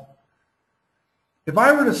hasn't. If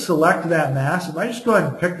I were to select that mass, if I just go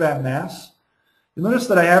ahead and pick that mass, you'll notice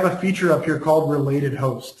that I have a feature up here called Related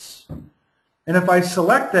Hosts. And if I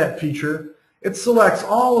select that feature, it selects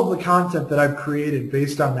all of the content that I've created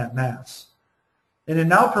based on that mass. And it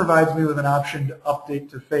now provides me with an option to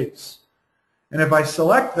update to face. And if I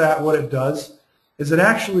select that, what it does is it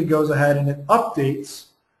actually goes ahead and it updates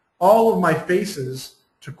all of my faces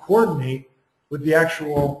to coordinate with the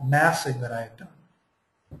actual massing that I had done.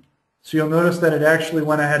 So you'll notice that it actually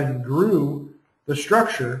went ahead and grew the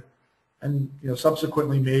structure and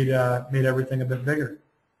subsequently made everything a bit bigger.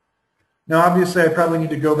 Now obviously I probably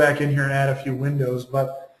need to go back in here and add a few windows,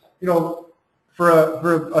 but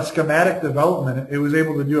for a schematic development it was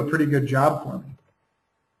able to do a pretty good job for me.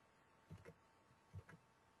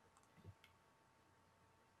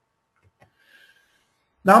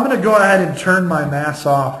 Now I'm going to go ahead and turn my mass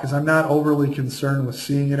off because I'm not overly concerned with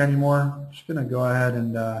seeing it anymore. I'm just going to go ahead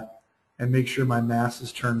and make sure my mass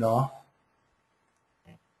is turned off.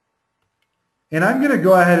 And I'm going to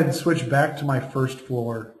go ahead and switch back to my first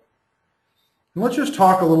floor. And let's just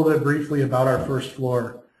talk a little bit briefly about our first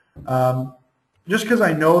floor. Just because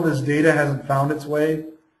I know this data hasn't found its way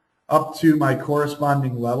up to my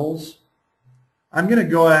corresponding levels, I'm going to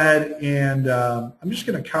go ahead and I'm just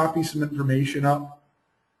going to copy some information up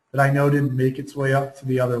that I know didn't make its way up to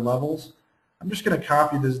the other levels. I'm just going to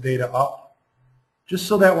copy this data up just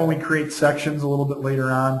so that when we create sections a little bit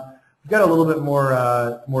later on, we've got a little bit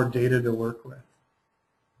more data to work with.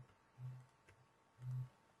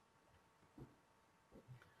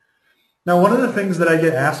 Now, one of the things that I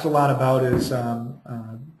get asked a lot about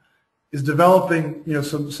is developing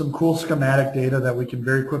some cool schematic data that we can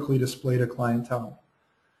very quickly display to clientele.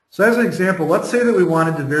 So as an example, let's say that we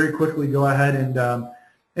wanted to very quickly go ahead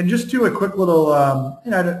and just do a quick little, I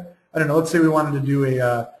don't know, let's say we wanted to do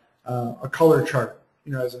a color chart,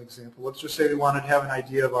 as an example. Let's just say we wanted to have an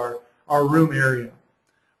idea of our room area.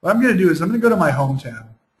 What I'm going to do is I'm going to go to my Home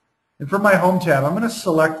tab. And from my Home tab, I'm going to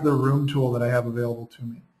select the Room tool that I have available to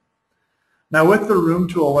me. Now with the Room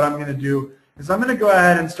tool, what I'm going to do is I'm going to go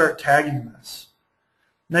ahead and start tagging this.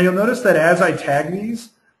 Now you'll notice that as I tag these,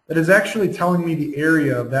 that is actually telling me the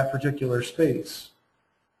area of that particular space,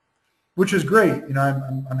 which is great.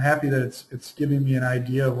 I'm happy that it's giving me an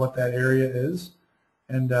idea of what that area is,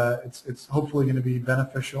 and it's hopefully going to be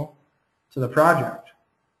beneficial to the project.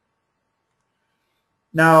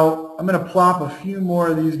 Now I'm going to plop a few more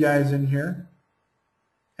of these guys in here.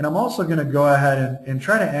 And I'm also going to go ahead and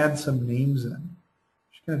try to add some names in.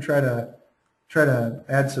 Just going to try to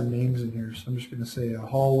add some names in here. So I'm just going to say a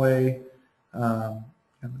hallway. I'm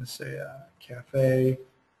going to say a cafe.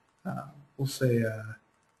 We'll say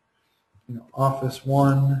office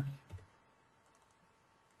 1.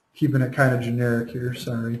 Keeping it kind of generic here.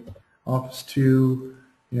 Sorry. Office 2.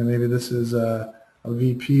 Maybe this is a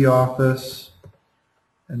VP office,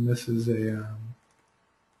 and this is a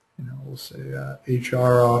we'll say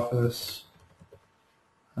HR office,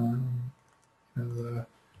 the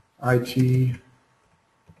IT,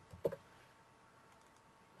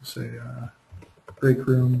 we'll say break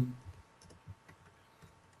room.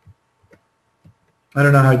 I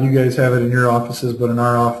don't know how you guys have it in your offices, but in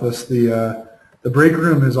our office, the break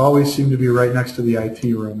room has always seemed to be right next to the IT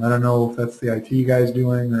room. I don't know if that's the IT guy's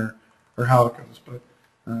doing or how it goes, but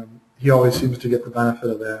he always seems to get the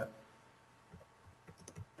benefit of that.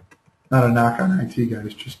 Not a knock on IT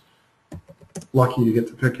guys, just lucky to get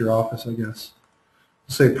to pick your office, I guess.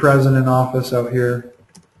 We'll say president office out here.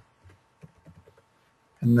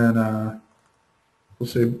 And then we'll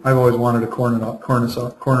say I've always wanted a corner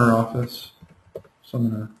office, so I'm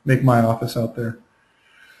going to make my office out there.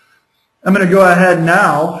 I'm going to go ahead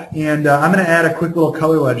now and I'm going to add a quick little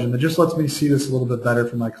color legend that just lets me see this a little bit better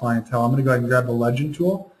for my clientele. I'm going to go ahead and grab the legend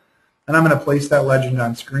tool, and I'm going to place that legend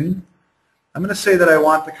on screen. I'm going to say that I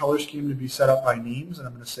want the color scheme to be set up by names, and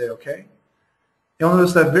I'm going to say OK. You'll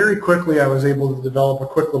notice that very quickly I was able to develop a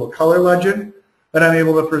quick little color legend that I'm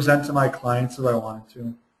able to present to my clients if I wanted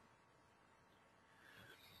to.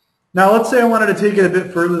 Now, let's say I wanted to take it a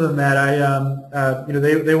bit further than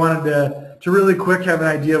that. They wanted to really quick have an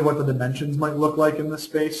idea of what the dimensions might look like in this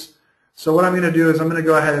space. So what I'm going to do is I'm going to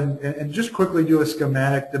go ahead and just quickly do a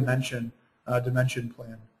schematic dimension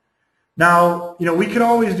plan. Now, we could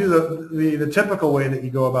always do the typical way that you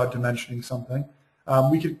go about dimensioning something.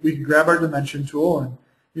 We could grab our dimension tool and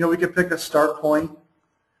we could pick a start point,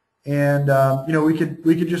 and we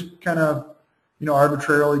could just kind of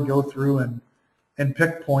arbitrarily go through and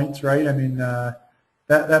pick points, right? I mean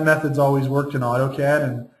that method's always worked in AutoCAD,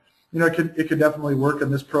 and it could definitely work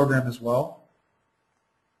in this program as well.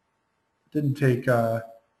 It didn't take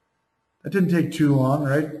too long,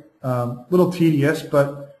 right? A little tedious,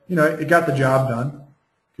 but it got the job done.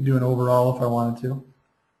 Could do an overall if I wanted to.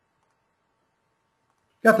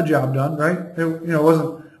 Got the job done, right? It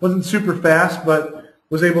wasn't super fast, but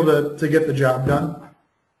was able to get the job done.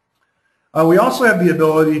 We also have the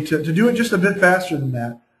ability to do it just a bit faster than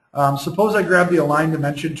that. Suppose I grab the Align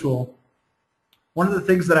Dimension tool. One of the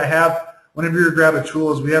things that I have whenever you grab a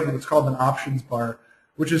tool is we have what's called an options bar,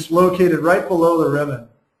 which is located right below the ribbon.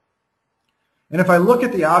 And if I look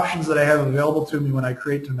at the options that I have available to me when I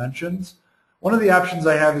create dimensions, one of the options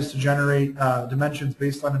I have is to generate dimensions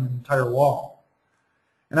based on an entire wall.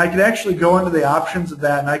 And I could actually go into the options of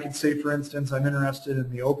that, and I could say, for instance, I'm interested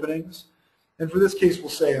in the openings. And for this case, we'll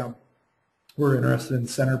say we're interested in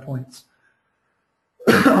center points.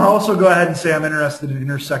 I'll also go ahead and say I'm interested in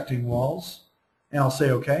intersecting walls, and I'll say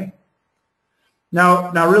OK.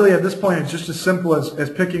 Now really at this point, it's just as simple as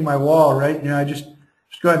picking my wall, right? I just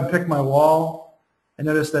go ahead and pick my wall, and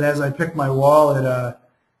notice that as I pick my wall,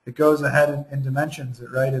 it goes ahead and dimensions it,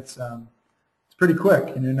 right? It's pretty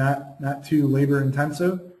quick, not too labor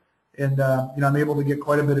intensive, and I'm able to get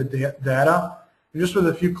quite a bit of data just with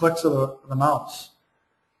a few clicks of the mouse.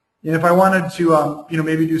 And if I wanted to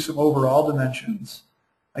maybe do some overall dimensions,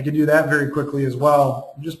 I could do that very quickly as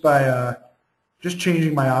well, just by just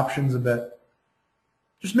changing my options a bit.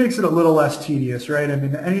 Just makes it a little less tedious, right? I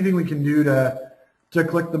mean, anything we can do to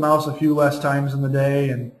click the mouse a few less times in the day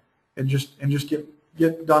and just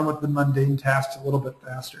get done with the mundane tasks a little bit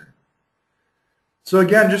faster. So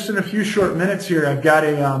again, just in a few short minutes here, I've got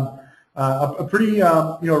a pretty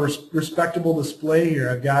respectable display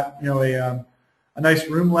here. I've got a nice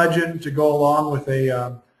room legend to go along with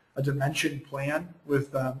a dimension plan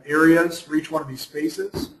with areas for each one of these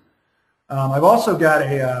spaces. I've also got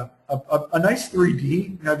a nice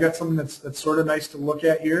 3D. I've got something that's sort of nice to look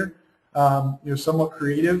at here, somewhat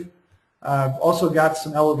creative. I've also got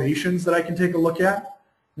some elevations that I can take a look at.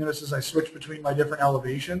 Notice as I switch between my different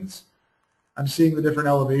elevations, I'm seeing the different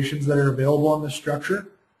elevations that are available in this structure.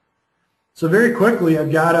 So very quickly,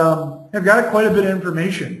 I've got quite a bit of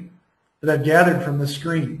information that I've gathered from this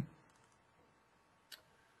screen.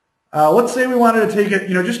 Let's say we wanted to take it,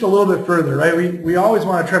 just a little bit further, right? We always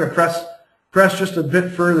want to try to press just a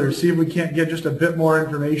bit further, see if we can't get just a bit more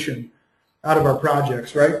information out of our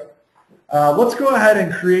projects, right? Let's go ahead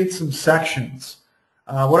and create some sections.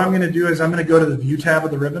 What I'm going to do is I'm going to go to the View tab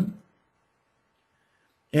of the ribbon.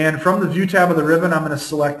 And from the View tab of the ribbon, I'm going to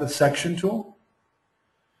select the Section tool.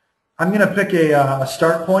 I'm going to pick a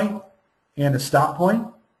start point and a stop point.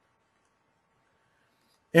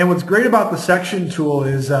 And what's great about the Section tool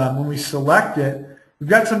is when we select it, we've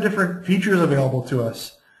got some different features available to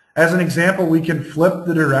us. As an example, we can flip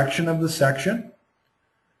the direction of the section.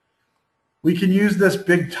 We can use this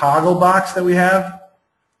big toggle box that we have,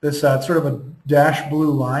 this sort of a dash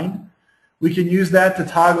blue line. We can use that to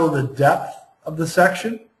toggle the depth of the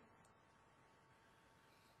section.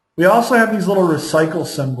 We also have these little recycle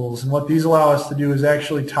symbols, and what these allow us to do is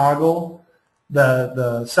actually toggle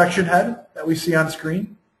the section head that we see on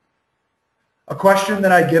screen. A question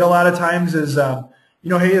that I get a lot of times is,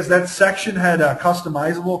 hey, is that section head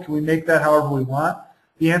customizable? Can we make that however we want?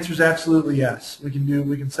 The answer is absolutely yes. We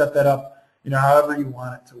can set that up, however you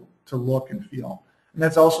want it to look and feel. And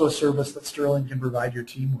that's also a service that Sterling can provide your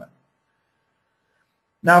team with.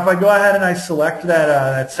 Now, if I go ahead and I select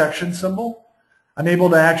that section symbol, I'm able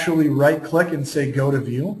to actually right-click and say Go to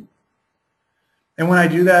View. And when I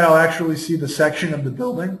do that, I'll actually see the section of the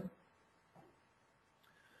building.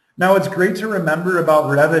 Now, what's great to remember about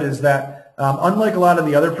Revit is that, unlike a lot of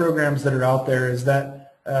the other programs that are out there, is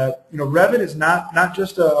that Revit is not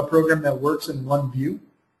just a program that works in one view.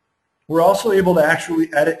 We're also able to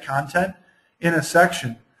actually edit content in a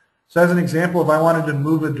section. So as an example, if I wanted to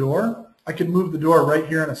move a door, I could move the door right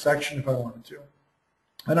here in a section if I wanted to.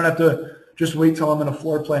 I don't have to just wait till I'm in a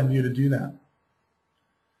floor plan view to do that.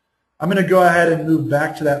 I'm going to go ahead and move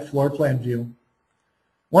back to that floor plan view.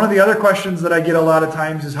 One of the other questions that I get a lot of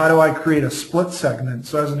times is how do I create a split segment?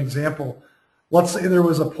 So as an example, let's say there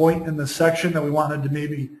was a point in the section that we wanted to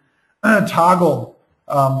maybe toggle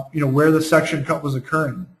where the section cut was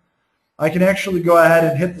occurring. I can actually go ahead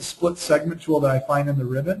and hit the split segment tool that I find in the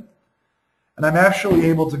ribbon, and I'm actually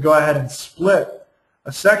able to go ahead and split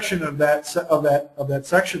a section of that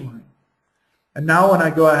section line. And now when I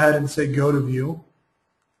go ahead and say go to view,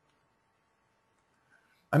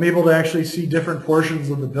 I'm able to actually see different portions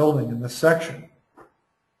of the building in this section.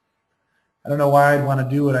 I don't know why I'd want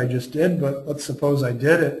to do what I just did, but let's suppose I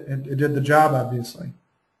did it, and it did the job, obviously.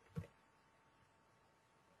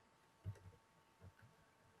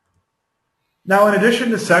 Now, in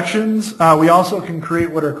addition to sections, we also can create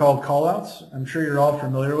what are called callouts. I'm sure you're all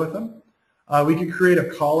familiar with them. We could create a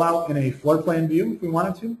callout in a floor plan view if we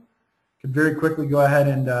wanted to. Could very quickly go ahead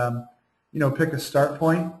and pick a start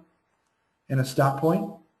point and a stop point.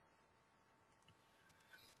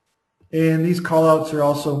 And these callouts are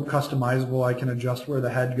also customizable. I can adjust where the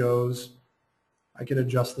head goes. I could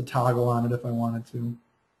adjust the toggle on it if I wanted to.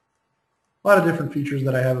 A lot of different features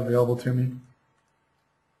that I have available to me.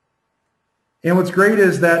 And what's great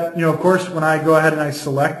is that, of course, when I go ahead and I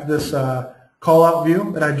select this callout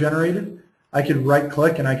view that I generated, I can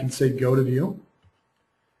right-click and I can say Go to View.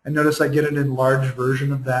 And notice I get an enlarged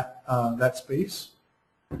version of that space.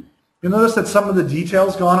 You'll notice that some of the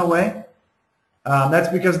detail's gone away. That's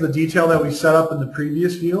because the detail that we set up in the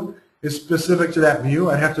previous view is specific to that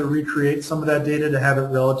view. I have to recreate some of that data to have it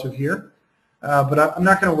relative here. But I'm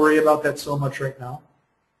not going to worry about that so much right now.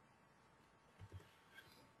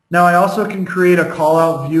 Now I also can create a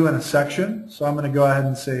callout view in a section. So I'm going to go ahead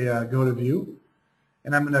and say Go to View.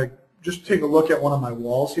 And I'm going to just take a look at one of my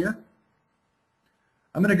walls here.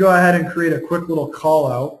 I'm going to go ahead and create a quick little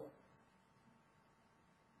callout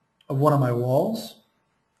of one of my walls.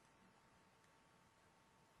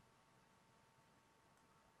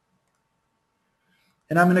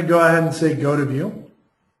 And I'm going to go ahead and say Go to View.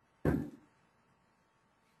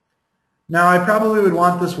 Now I probably would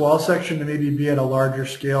want this wall section to maybe be at a larger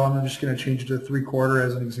scale. I'm just going to change it to 3/4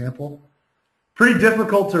 as an example. Pretty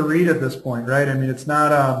difficult to read at this point, right? I mean, it's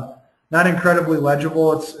not incredibly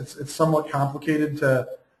legible. It's somewhat complicated to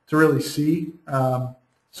really see.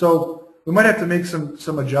 So we might have to make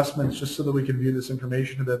some adjustments just so that we can view this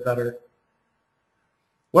information a bit better.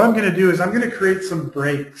 What I'm going to do is I'm going to create some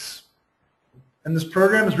breaks. And this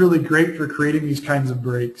program is really great for creating these kinds of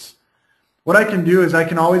breaks. What I can do is I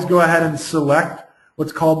can always go ahead and select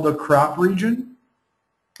what's called the crop region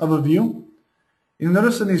of a view. You'll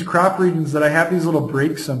notice in these crop regions that I have these little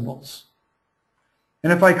break symbols.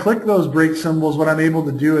 And if I click those break symbols, what I'm able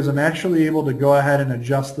to do is I'm actually able to go ahead and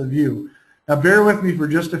adjust the view. Now bear with me for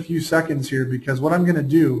just a few seconds here, because what I'm going to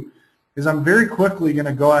do is I'm very quickly going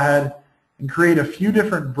to go ahead and create a few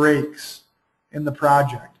different breaks in the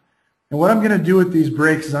project. And what I'm going to do with these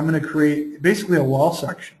breaks is I'm going to create basically a wall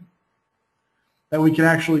section that we can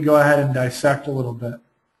actually go ahead and dissect a little bit.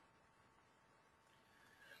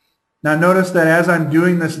 Now notice that as I'm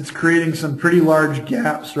doing this, it's creating some pretty large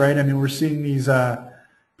gaps, right? I mean, we're seeing these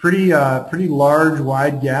pretty large,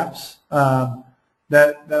 wide gaps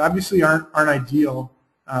that obviously aren't ideal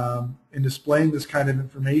in displaying this kind of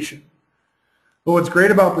information. But what's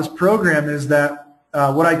great about this program is that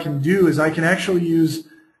what I can do is I can actually use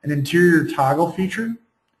an interior toggle feature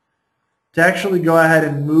to actually go ahead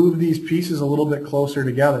and move these pieces a little bit closer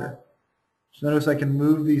together. So notice I can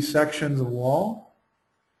move these sections of wall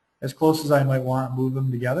as close as I might want, move them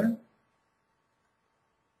together.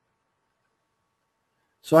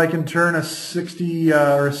 So I can turn a 60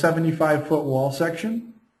 or a 75-foot wall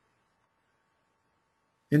section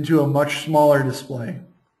into a much smaller display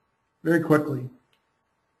very quickly.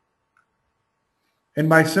 And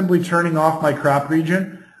by simply turning off my crop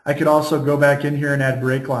region, I could also go back in here and add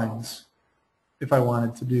break lines if I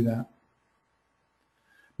wanted to do that.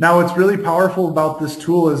 Now what's really powerful about this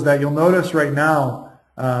tool is that you'll notice right now,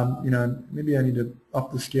 maybe I need to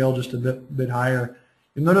up the scale just a bit higher.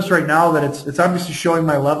 You'll notice right now that it's obviously showing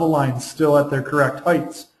my level lines still at their correct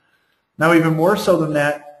heights. Now even more so than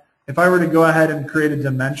that, if I were to go ahead and create a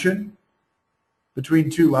dimension between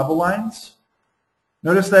two level lines,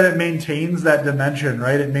 notice that it maintains that dimension,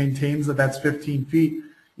 right? It maintains that that's 15 feet,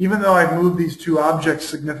 even though I've moved these two objects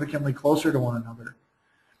significantly closer to one another.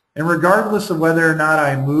 And regardless of whether or not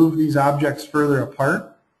I move these objects further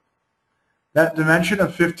apart, that dimension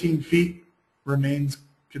of 15 feet remains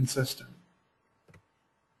consistent.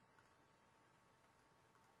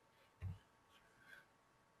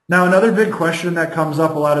 Now another big question that comes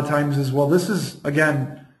up a lot of times is, well, this is,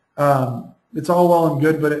 again, it's all well and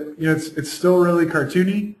good, but it's still really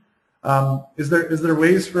cartoony. Is there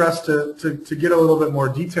ways for us to get a little bit more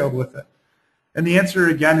detailed with it? And the answer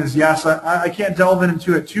again is yes. I can't delve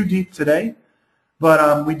into it too deep today,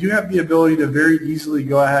 but we do have the ability to very easily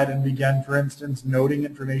go ahead and begin, for instance, noting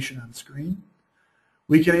information on screen.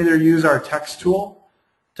 We can either use our text tool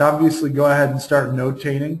to obviously go ahead and start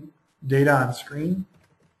notating data on screen.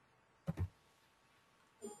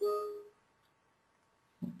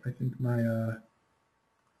 I think my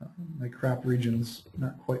crop region's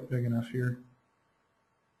not quite big enough here.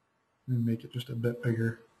 I'm going to make it just a bit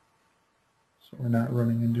bigger so we're not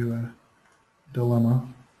running into a dilemma.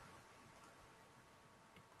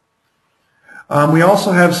 We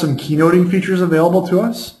also have some keynoting features available to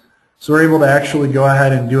us. So we're able to actually go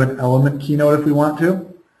ahead and do an element keynote if we want to.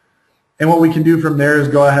 And what we can do from there is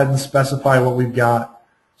go ahead and specify what we've got.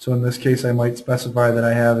 So in this case, I might specify that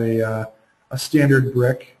I have a standard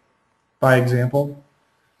brick, by example.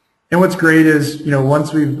 And what's great is,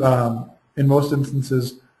 once we've, in most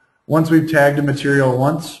instances, once we've tagged a material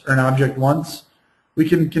once or an object once, we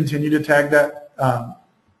can continue to tag that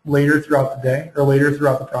later throughout the day or later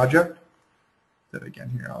throughout the project. That again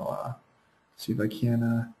here, I'll see if I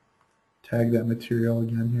can tag that material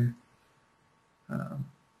again here.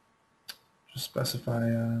 Just specify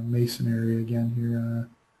masonry again here,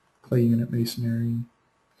 clay unit masonry.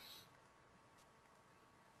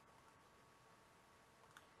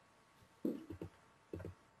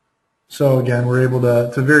 So again, we're able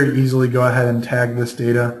to very easily go ahead and tag this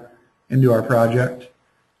data into our project.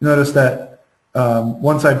 Notice that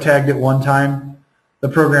once I've tagged it one time, the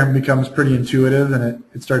program becomes pretty intuitive and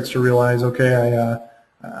it starts to realize, okay,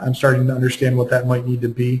 I'm starting to understand what that might need to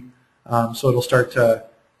be. So it'll start to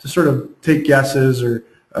sort of take guesses, or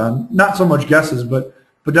not so much guesses, but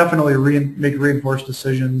definitely make reinforced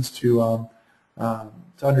decisions to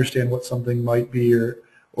understand what something might be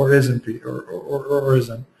or isn't or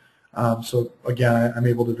isn't. So again, I'm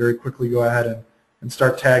able to very quickly go ahead and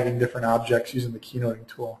start tagging different objects using the keynoting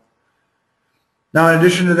tool. Now, in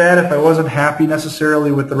addition to that, if I wasn't happy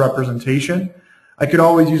necessarily with the representation, I could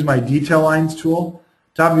always use my detail lines tool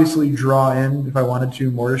to obviously draw in, if I wanted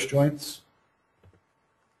to, mortise joints.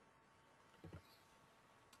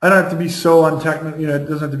 I don't have to be so untechnical, it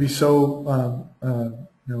doesn't have to be so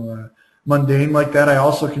mundane like that. I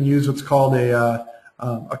also can use what's called a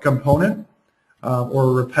component or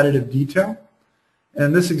a repetitive detail. And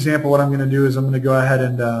in this example, what I'm going to do is I'm going to go ahead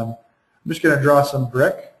and I'm just going to draw some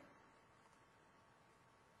brick.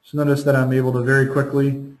 So notice that I'm able to very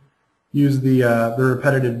quickly use the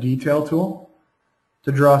repetitive detail tool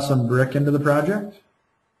to draw some brick into the project.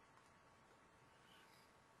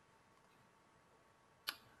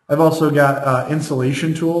 I've also got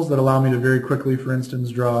insulation tools that allow me to very quickly, for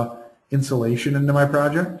instance, draw insulation into my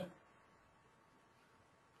project.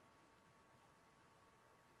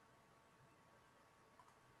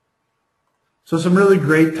 So some really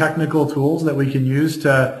great technical tools that we can use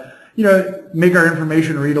to, make our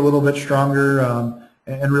information read a little bit stronger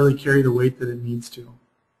and really carry the weight that it needs to.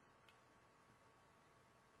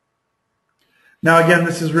 Now again,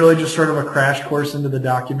 this is really just sort of a crash course into the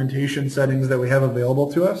documentation settings that we have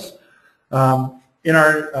available to us. In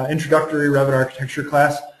our introductory Revit architecture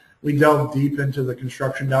class, we delved deep into the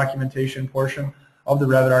construction documentation portion of the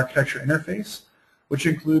Revit architecture interface, which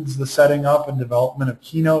includes the setting up and development of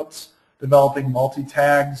keynotes, developing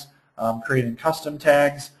multi-tags, creating custom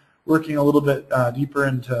tags, working a little bit deeper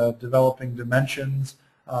into developing dimensions,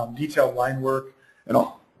 detailed line work, and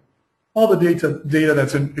all the data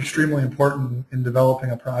that's extremely important in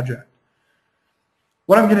developing a project.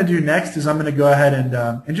 What I'm going to do next is I'm going to go ahead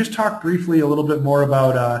and just talk briefly a little bit more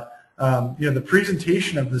about the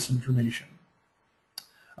presentation of this information.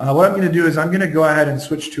 What I'm going to do is I'm going to go ahead and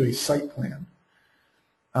switch to a site plan.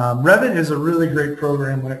 Revit is a really great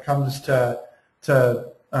program when it comes to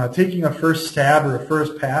taking a first stab or a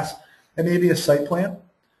first pass at maybe a site plan.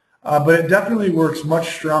 But it definitely works much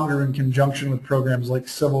stronger in conjunction with programs like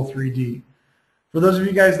Civil 3D. For those of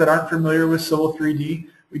you guys that aren't familiar with Civil 3D,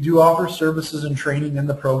 we do offer services and training in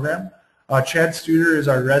the program. Chad Studer is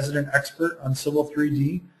our resident expert on Civil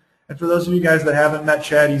 3D. And for those of you guys that haven't met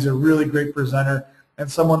Chad, he's a really great presenter and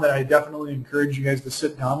someone that I definitely encourage you guys to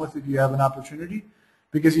sit down with if you have an opportunity,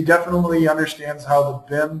 because he definitely understands how the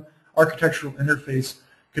BIM architectural interface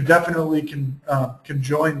could definitely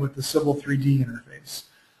conjoin with the Civil 3D interface.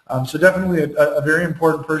 So definitely a very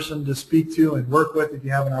important person to speak to and work with if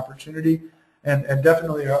you have an opportunity, and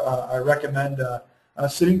definitely I recommend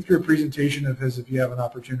sitting through a presentation of his if you have an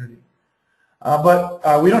opportunity.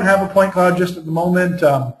 But we don't have a point cloud just at the moment,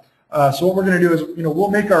 so what we're going to do is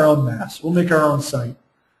we'll make our own mass, we'll make our own site.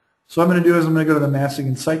 So what I'm going to do is I'm going to go to the Massing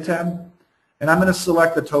and Site tab, and I'm going to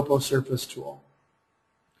select the Topo Surface tool.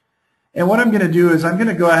 And what I'm going to do is I'm going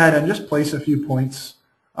to go ahead and just place a few points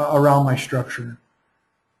around my structure.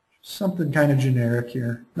 Something kind of generic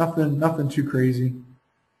here, nothing too crazy.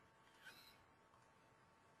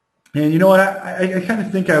 And you know what? I kind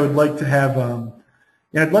of think I would like to have,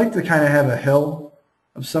 I'd like to kind of have a hill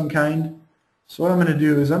of some kind. So what I'm going to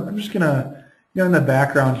do is I'm just going to, in the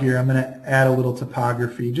background here, I'm going to add a little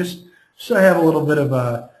topography, just so I have a little bit of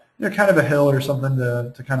a, kind of a hill or something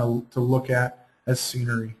to kind of to look at as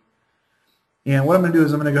scenery. And what I'm going to do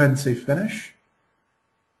is I'm going to go ahead and say finish,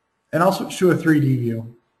 and I'll switch to a 3D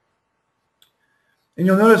view. And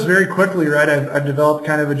you'll notice very quickly, right, I've developed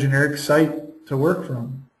kind of a generic site to work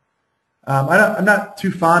from. I'm not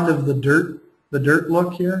too fond of the dirt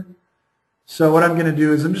look here. So what I'm going to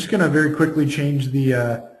do is I'm just going to very quickly change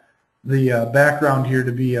the background here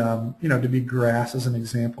to be, to be grass as an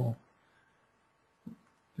example.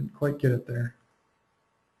 Didn't quite get it there.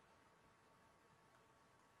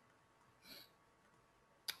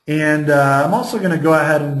 And I'm also going to go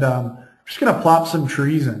ahead and just going to plop some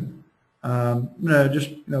trees in. I'm going to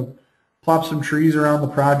just plop some trees around the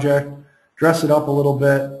project, dress it up a little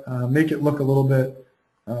bit, make it look a little bit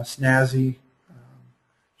snazzy.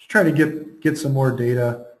 Just try to get some more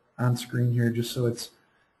data on screen here, just so it's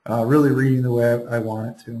really reading the way I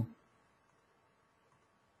want it to.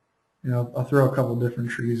 I'll throw a couple different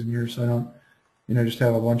trees in here so I don't, just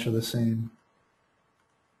have a bunch of the same.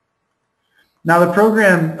 Now the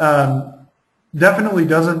program definitely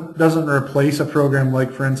doesn't replace a program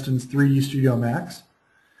like, for instance, 3D Studio Max.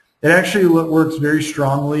 It actually works very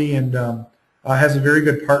strongly and has a very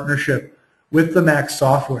good partnership with the Max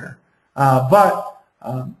software. But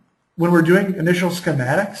when we're doing initial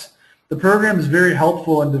schematics, the program is very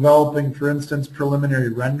helpful in developing, for instance, preliminary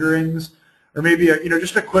renderings, or maybe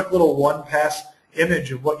just a quick little one-pass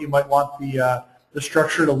image of what you might want the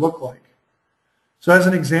structure to look like. So as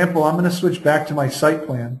an example, I'm going to switch back to my site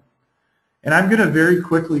plan, and I'm going to very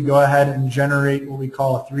quickly go ahead and generate what we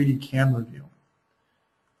call a 3D camera view.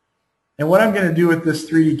 And what I'm going to do with this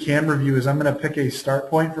 3D camera view is I'm going to pick a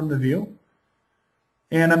start point from the view,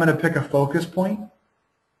 and I'm going to pick a focus point.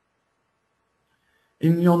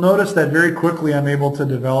 And you'll notice that very quickly I'm able to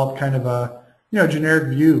develop kind of a generic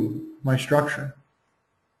view of my structure.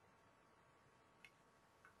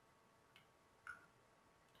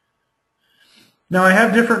 Now I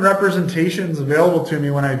have different representations available to me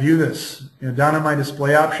when I view this. Down in my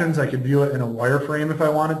display options, I could view it in a wireframe if I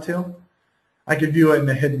wanted to. I could view it in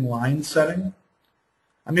the hidden line setting.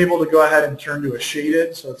 I'm able to go ahead and turn to a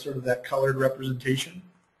shaded, so it's sort of that colored representation.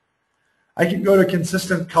 I can go to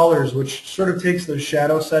consistent colors, which sort of takes those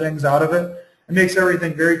shadow settings out of it and makes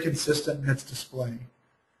everything very consistent in its display.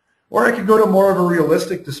 Or I could go to more of a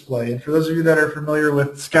realistic display. And for those of you that are familiar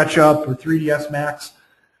with SketchUp or 3ds Max,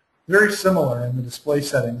 very similar in the display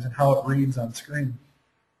settings and how it reads on screen.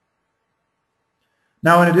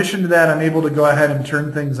 Now in addition to that, I'm able to go ahead and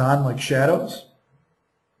turn things on like shadows.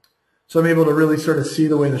 So I'm able to really sort of see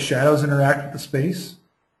the way the shadows interact with the space.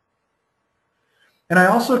 And I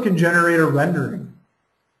also can generate a rendering.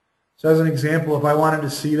 So as an example, if I wanted to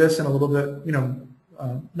see this in a little bit,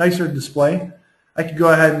 nicer display, I could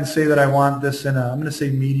go ahead and say that I want this in I'm going to say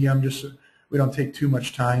medium, just so we don't take too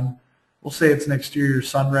much time. We'll say it's an exterior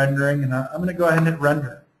sun rendering, and I'm going to go ahead and hit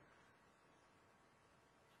render.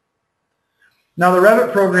 Now the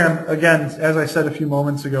Revit program, again, as I said a few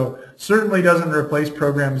moments ago, certainly doesn't replace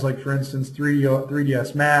programs like, for instance,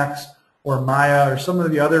 3ds Max or Maya or some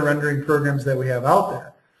of the other rendering programs that we have out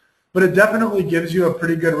there. But it definitely gives you a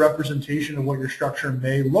pretty good representation of what your structure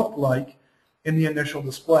may look like in the initial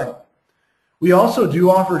display. We also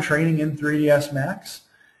do offer training in 3ds Max,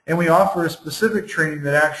 and we offer a specific training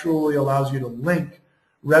that actually allows you to link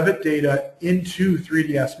Revit data into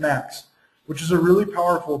 3ds Max, which is a really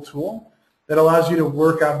powerful tool that allows you to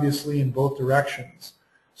work obviously in both directions.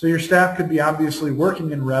 So your staff could be obviously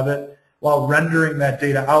working in Revit while rendering that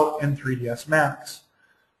data out in 3ds Max.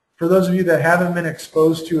 For those of you that haven't been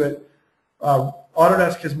exposed to it,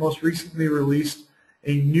 Autodesk has most recently released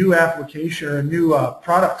a new application or a new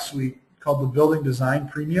product suite called the Building Design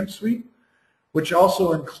Premium Suite, which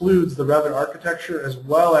also includes the Revit Architecture as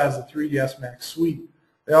well as the 3ds Max suite.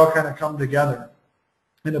 They all kind of come together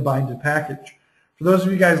in a binded package. For those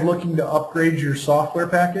of you guys looking to upgrade your software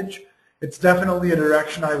package, it's definitely a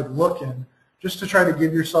direction I would look in, just to try to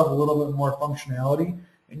give yourself a little bit more functionality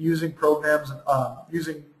and using programs,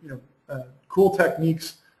 using cool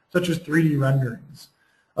techniques such as 3D renderings.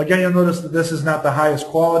 Again, you'll notice that this is not the highest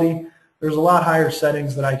quality. There's a lot higher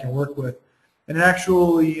settings that I can work with. And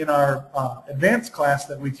actually in our advanced class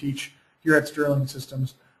that we teach here at Sterling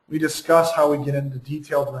Systems, we discuss how we get into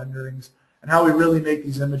detailed renderings and how we really make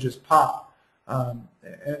these images pop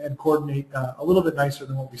and coordinate a little bit nicer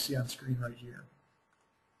than what we see on screen right here.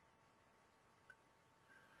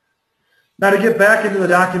 Now, to get back into the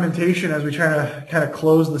documentation as we try to kind of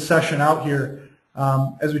close the session out here,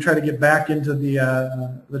 as we try to get back into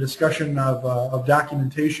the discussion of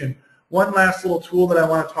documentation, one last little tool that I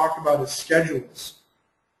want to talk about is schedules.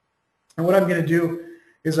 And what I'm going to do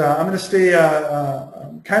is I'm going to stay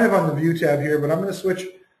kind of on the View tab here, but I'm going to switch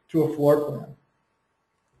to a floor plan.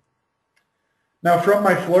 Now, from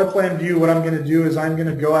my floor plan view, what I'm going to do is I'm going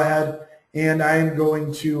to go ahead and I'm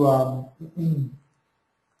going to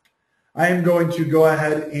go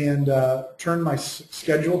ahead and turn my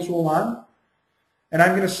schedule tool on, and I'm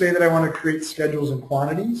going to say that I want to create schedules and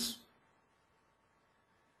quantities.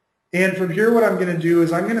 And from here, what I'm going to do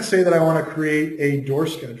is I'm going to say that I want to create a door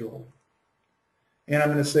schedule, and I'm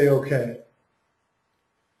going to say OK.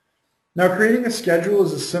 Now, creating a schedule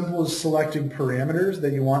is as simple as selecting parameters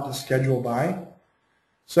that you want to schedule by.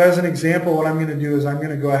 So as an example, what I'm going to do is I'm going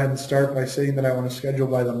to go ahead and start by saying that I want to schedule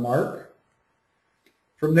by the mark.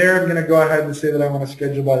 From there, I'm going to go ahead and say that I want to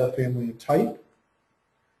schedule by the family and type.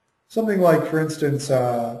 Something like, for instance,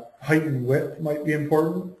 height and width might be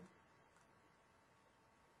important.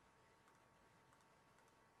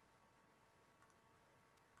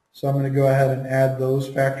 So I'm going to go ahead and add those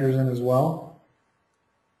factors in as well.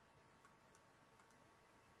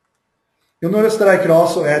 You'll notice that I could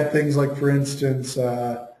also add things like, for instance,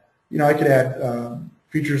 I could add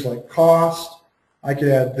features like cost. I could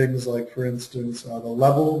add things like, for instance, the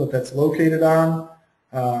level that that's located on.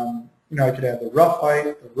 I could add the rough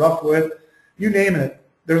height, the rough width, you name it.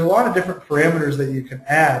 There's a lot of different parameters that you can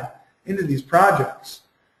add into these projects.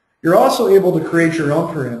 You're also able to create your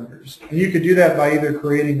own parameters, and you could do that by either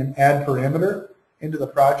creating an add parameter into the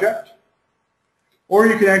project, or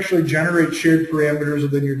you can actually generate shared parameters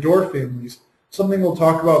within your door families, something we'll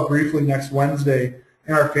talk about briefly next Wednesday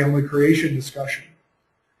in our family creation discussion.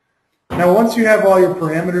 Now, once you have all your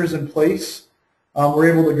parameters in place,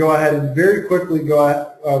 we're able to go ahead and very quickly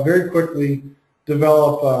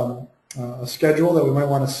develop a schedule that we might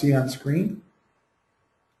want to see on screen.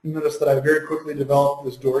 You notice that I very quickly developed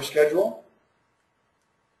this door schedule.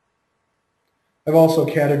 I've also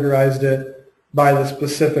categorized it by the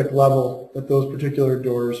specific level that those particular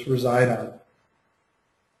doors reside on.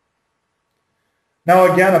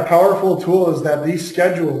 Now, again, a powerful tool is that these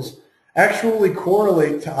schedules actually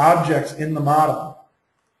correlate to objects in the model.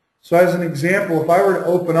 So as an example, if I were to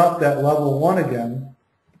open up that level 1 again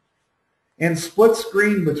and split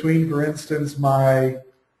screen between, for instance, my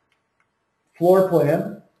floor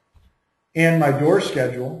plan and my door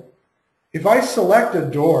schedule, if I select a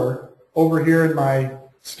door over here in my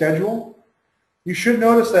schedule, you should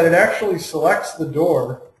notice that it actually selects the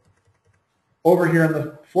door over here in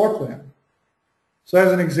the floor plan. So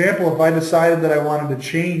as an example, if I decided that I wanted to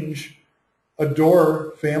change a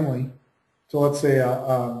door family to, let's say,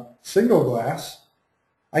 a single glass,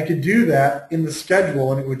 I could do that in the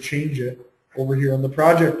schedule and it would change it over here in the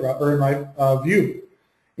project or in my view.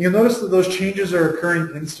 You'll notice that those changes are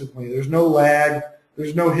occurring instantly. There's no lag.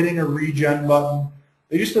 There's no hitting a regen button.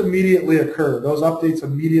 They just immediately occur. Those updates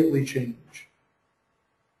immediately change.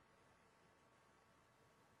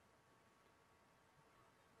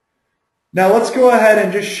 Now let's go ahead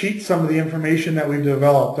and just sheet some of the information that we've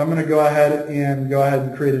developed. I'm going to go ahead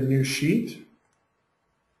and create a new sheet.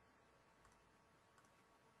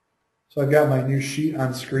 So I've got my new sheet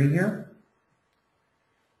on screen here.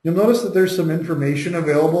 You'll notice that there's some information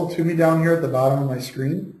available to me down here at the bottom of my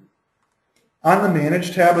screen. On the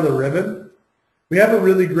Manage tab of the ribbon, we have a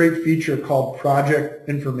really great feature called Project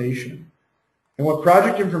Information. And what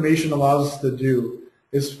Project Information allows us to do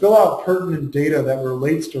is fill out pertinent data that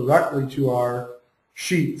relates directly to our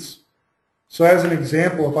sheets. So as an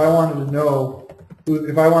example, if I wanted to know,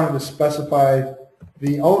 if I wanted to specify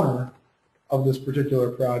the owner of this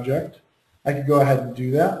particular project, I could go ahead and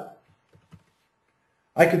do that.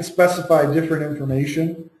 I could specify different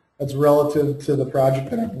information that's relative to the project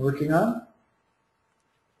that I'm working on.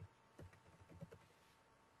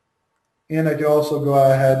 And I could also go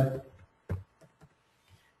ahead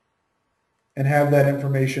and have that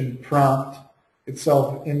information prompt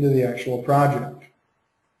itself into the actual project.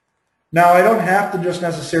 Now, I don't have to just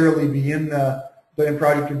necessarily be in the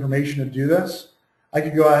project information to do this. I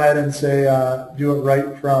could go ahead and say do it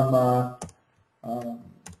right from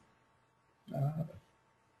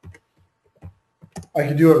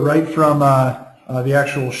the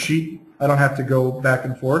actual sheet. I don't have to go back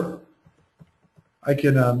and forth. I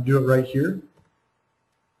can do it right here.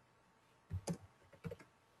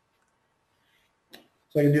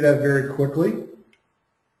 So I can do that very quickly.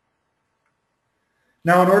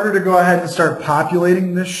 Now in order to go ahead and start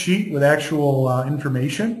populating this sheet with actual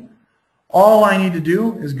information, all I need to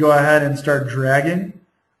do is go ahead and start dragging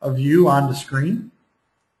a view onto screen.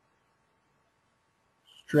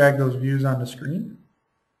 Just drag those views onto screen.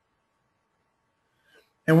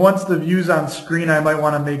 And once the view's on screen, I might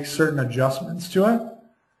want to make certain adjustments to it.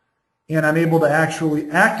 And I'm able to actually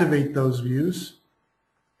activate those views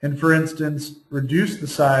and, for instance, reduce the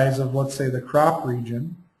size of, let's say, the crop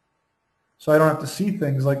region, so I don't have to see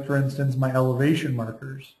things like, for instance, my elevation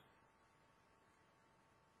markers.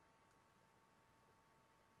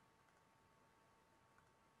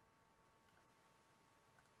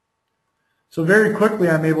 So very quickly,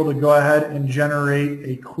 I'm able to go ahead and generate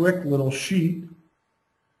a quick little sheet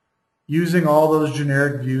using all those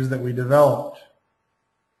generic views that we developed.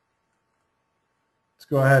 Let's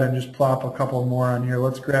go ahead and just plop a couple more on here.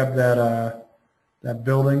 Let's grab that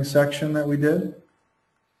building section that we did.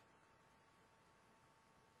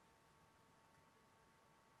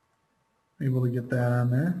 Able to get that on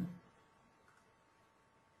there.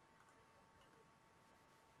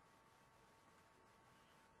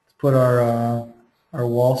 Let's put our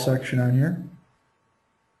wall section on here.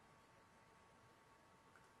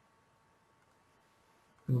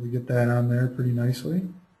 Able to get that on there pretty nicely.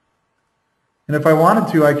 And if I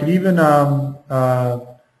wanted to, I could even I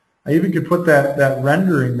even could put that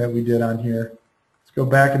rendering that we did on here. Let's go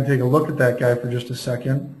back and take a look at that guy for just a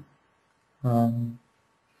second.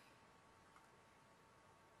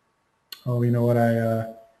 Oh, you know what?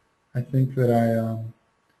 I think that I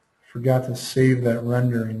forgot to save that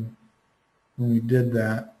rendering when we did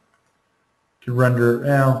that. To render,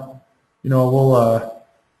 well, you know,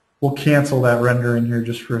 we'll cancel that rendering here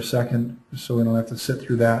just for a second, just so we don't have to sit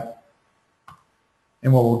through that.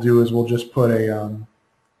 And what we'll do is we'll just put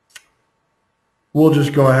we'll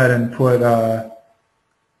just go ahead and put that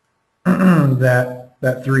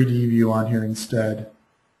 3D view on here instead,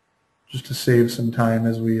 just to save some time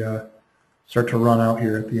as we start to run out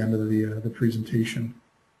here at the end of the presentation.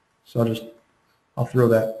 So I'll throw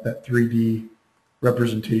that 3D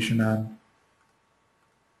representation on.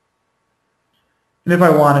 And if I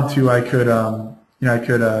wanted to, I could you know, I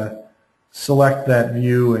could select that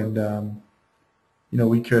view and you know,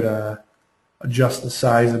 we could adjust the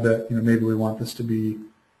size of it. You know, maybe we want this to be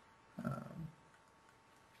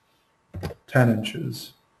 10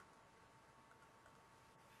 inches,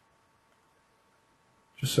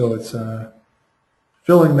 just so it's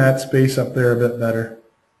filling that space up there a bit better.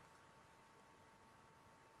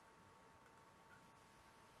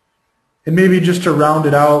 And maybe just to round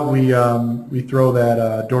it out, we throw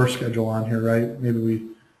that door schedule on here, right? Maybe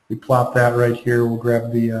we plop that right here. We'll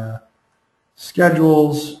grab the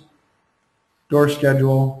schedules, door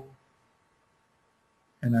schedule,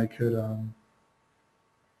 and I could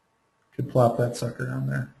plop that sucker on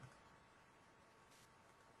there.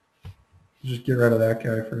 Just get rid of that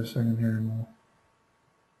guy for a second here, and we'll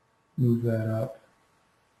move that up.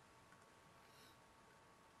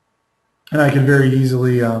 And I can very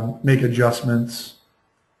easily make adjustments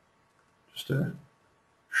just to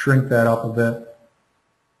shrink that up a bit.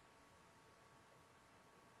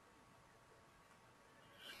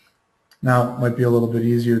 Now it might be a little bit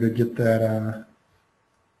easier to get that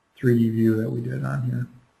 3D view that we did on here.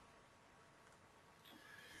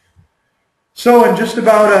 So in just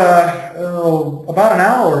about an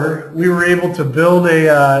hour, we were able to build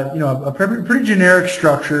a you know, a pretty generic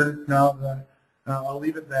structure. Now I'll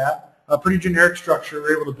leave it that. A pretty generic structure. We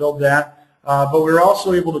were able to build that, but we were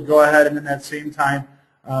also able to go ahead and, in that same time,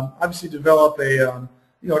 obviously develop a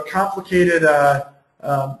you know, a complicated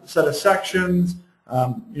set of sections.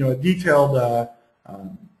 You know, a detailed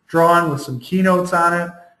drawing with some keynotes on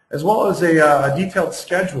it, as well as a detailed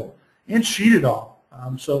schedule, and sheet it all.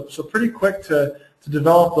 So pretty quick to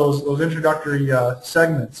develop those introductory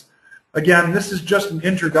segments. Again, this is just an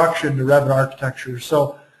introduction to Revit architecture,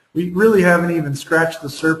 so we really haven't even scratched the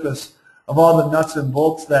surface of all the nuts and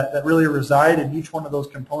bolts that really reside in each one of those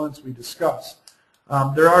components we discussed.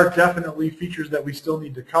 There are definitely features that we still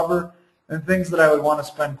need to cover, and things that I would want to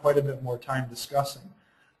spend quite a bit more time discussing.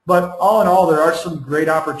 But all in all, there are some great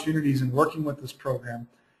opportunities in working with this program,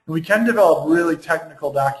 and we can develop really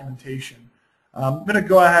technical documentation. I'm going to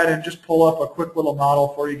go ahead and just pull up a quick little model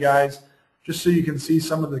for you guys, just so you can see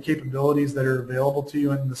some of the capabilities that are available to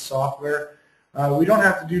you in the software. We don't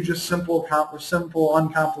have to do just simple,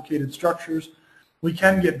 uncomplicated structures. We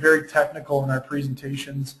can get very technical in our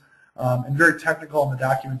presentations and very technical in the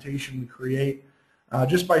documentation we create,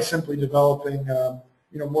 just by simply developing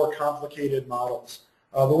you know, more complicated models.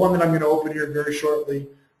 The one that I'm going to open here very shortly,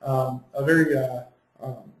 a very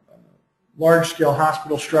large-scale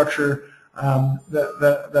hospital structure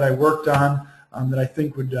that I worked on that I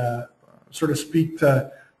think would sort of speak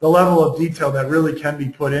to the level of detail that really can be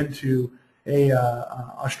put into a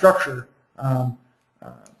structure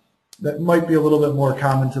that might be a little bit more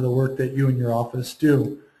common to the work that you and your office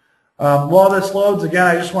do. While this loads, again,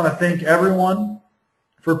 I just want to thank everyone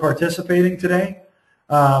for participating today.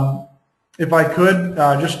 If I could,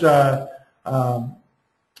 just to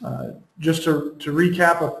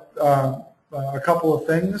recap a couple of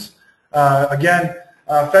things. Again,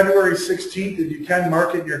 February 16th, if you can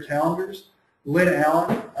mark it in your calendars, Lynn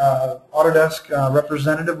Allen, Autodesk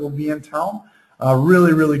representative, will be in town.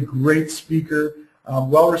 Really, really great speaker,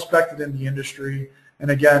 well respected in the industry. And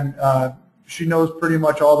again, she knows pretty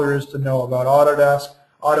much all there is to know about Autodesk,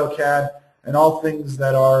 AutoCAD, and all things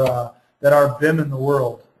that are BIM in the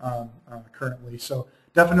world currently. So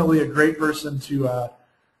definitely a great person to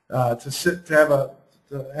have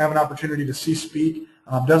an opportunity to see speak.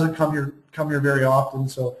 Doesn't come here very often,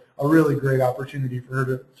 so a really great opportunity for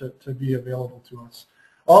her to be available to us.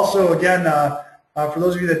 Also, again, for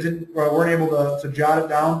those of you that weren't able to jot it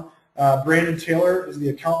down, Brandon Taylor is the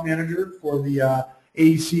account manager for the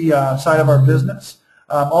AEC side of our business.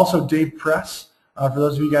 Also, Dave Press, for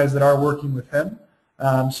those of you guys that are working with him.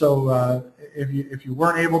 So if you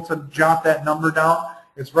weren't able to jot that number down,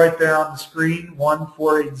 it's right there on the screen,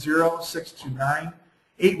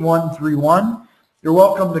 1-480-629-8131. You're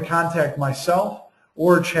welcome to contact myself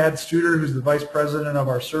or Chad Studer, who's the Vice President of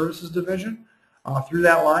our Services Division, through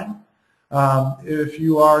that line. If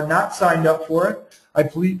you are not signed up for it, I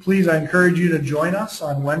encourage you to join us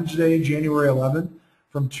on Wednesday, January 11th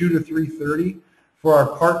from 2 to 3:30 for our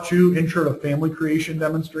Part 2 Intro to Family Creation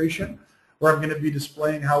demonstration, where I'm going to be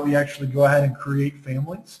displaying how we actually go ahead and create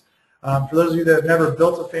families. For those of you that have never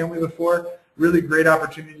built a family before, really great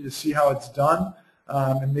opportunity to see how it's done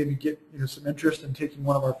and maybe get some interest in taking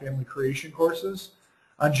one of our family creation courses.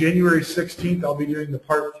 On January 16th, I'll be doing the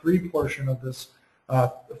Part 3 portion of this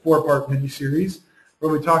 4-part mini-series,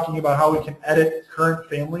 where we're talking about how we can edit current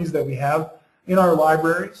families that we have in our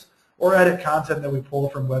libraries or edit content that we pull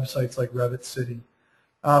from websites like Revit City.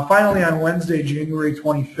 Finally, on Wednesday, January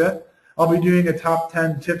 25th, I'll be doing a top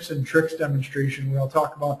 10 tips and tricks demonstration where I'll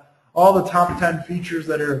talk about all the top 10 features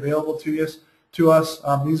that are available to us.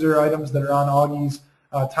 These are items that are on Augie's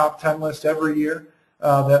top 10 list every year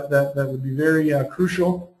that would be very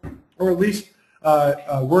crucial, or at least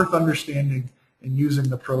worth understanding in using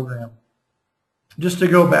the program. Just to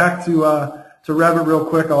go back to Revit real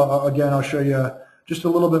quick, again, I'll show you just a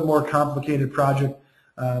little bit more complicated project,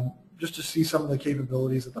 just to see some of the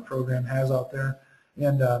capabilities that the program has out there,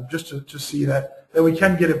 and just to see that we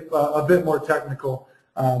can get a bit more technical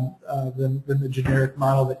than the generic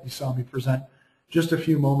model that you saw me present just a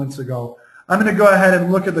few moments ago. I'm going to go ahead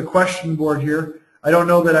and look at the question board here. I don't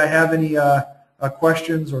know that I have any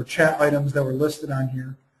questions or chat items that were listed on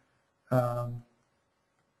here. I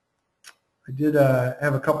did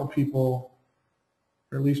have a couple people,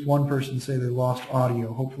 or at least one person, say they lost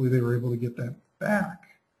audio. Hopefully they were able to get that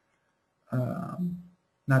back.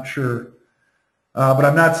 Not sure, but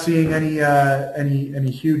I'm not seeing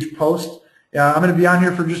any huge posts. I'm going to be on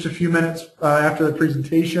here for just a few minutes after the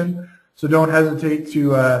presentation, so don't hesitate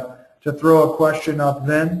to throw a question up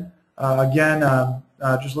then. Again,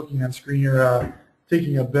 just looking on screen here,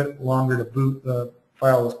 taking a bit longer to boot. The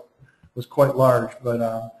file was quite large,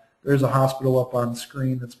 but there's a hospital up on the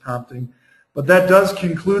screen that's prompting. But that does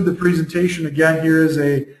conclude the presentation. Again, here is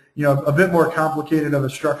a bit more complicated of a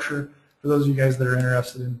structure for those of you guys that are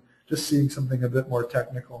interested in just seeing something a bit more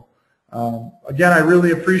technical. Again, I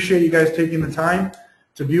really appreciate you guys taking the time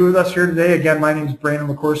to be with us here today. Again, my name is Brandon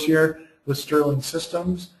LaCourciere with Sterling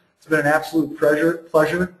Systems. It's been an absolute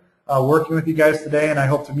pleasure working with you guys today, and I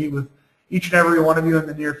hope to meet with each and every one of you in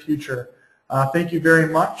the near future. Thank you very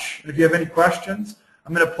much. If you have any questions,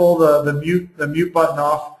 I'm going to pull the mute button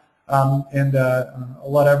off, and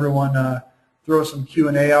I'll let everyone throw some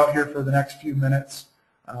Q&A out here for the next few minutes.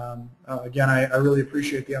 Again, I really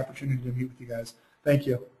appreciate the opportunity to meet with you guys. Thank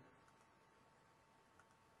you.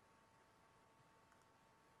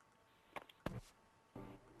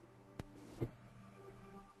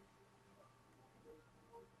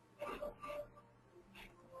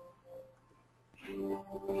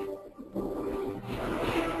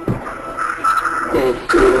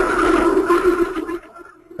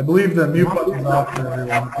 I believe the mute button is off for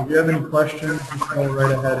everyone. If you have any questions, just go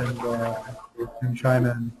right ahead and chime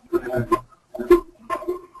in.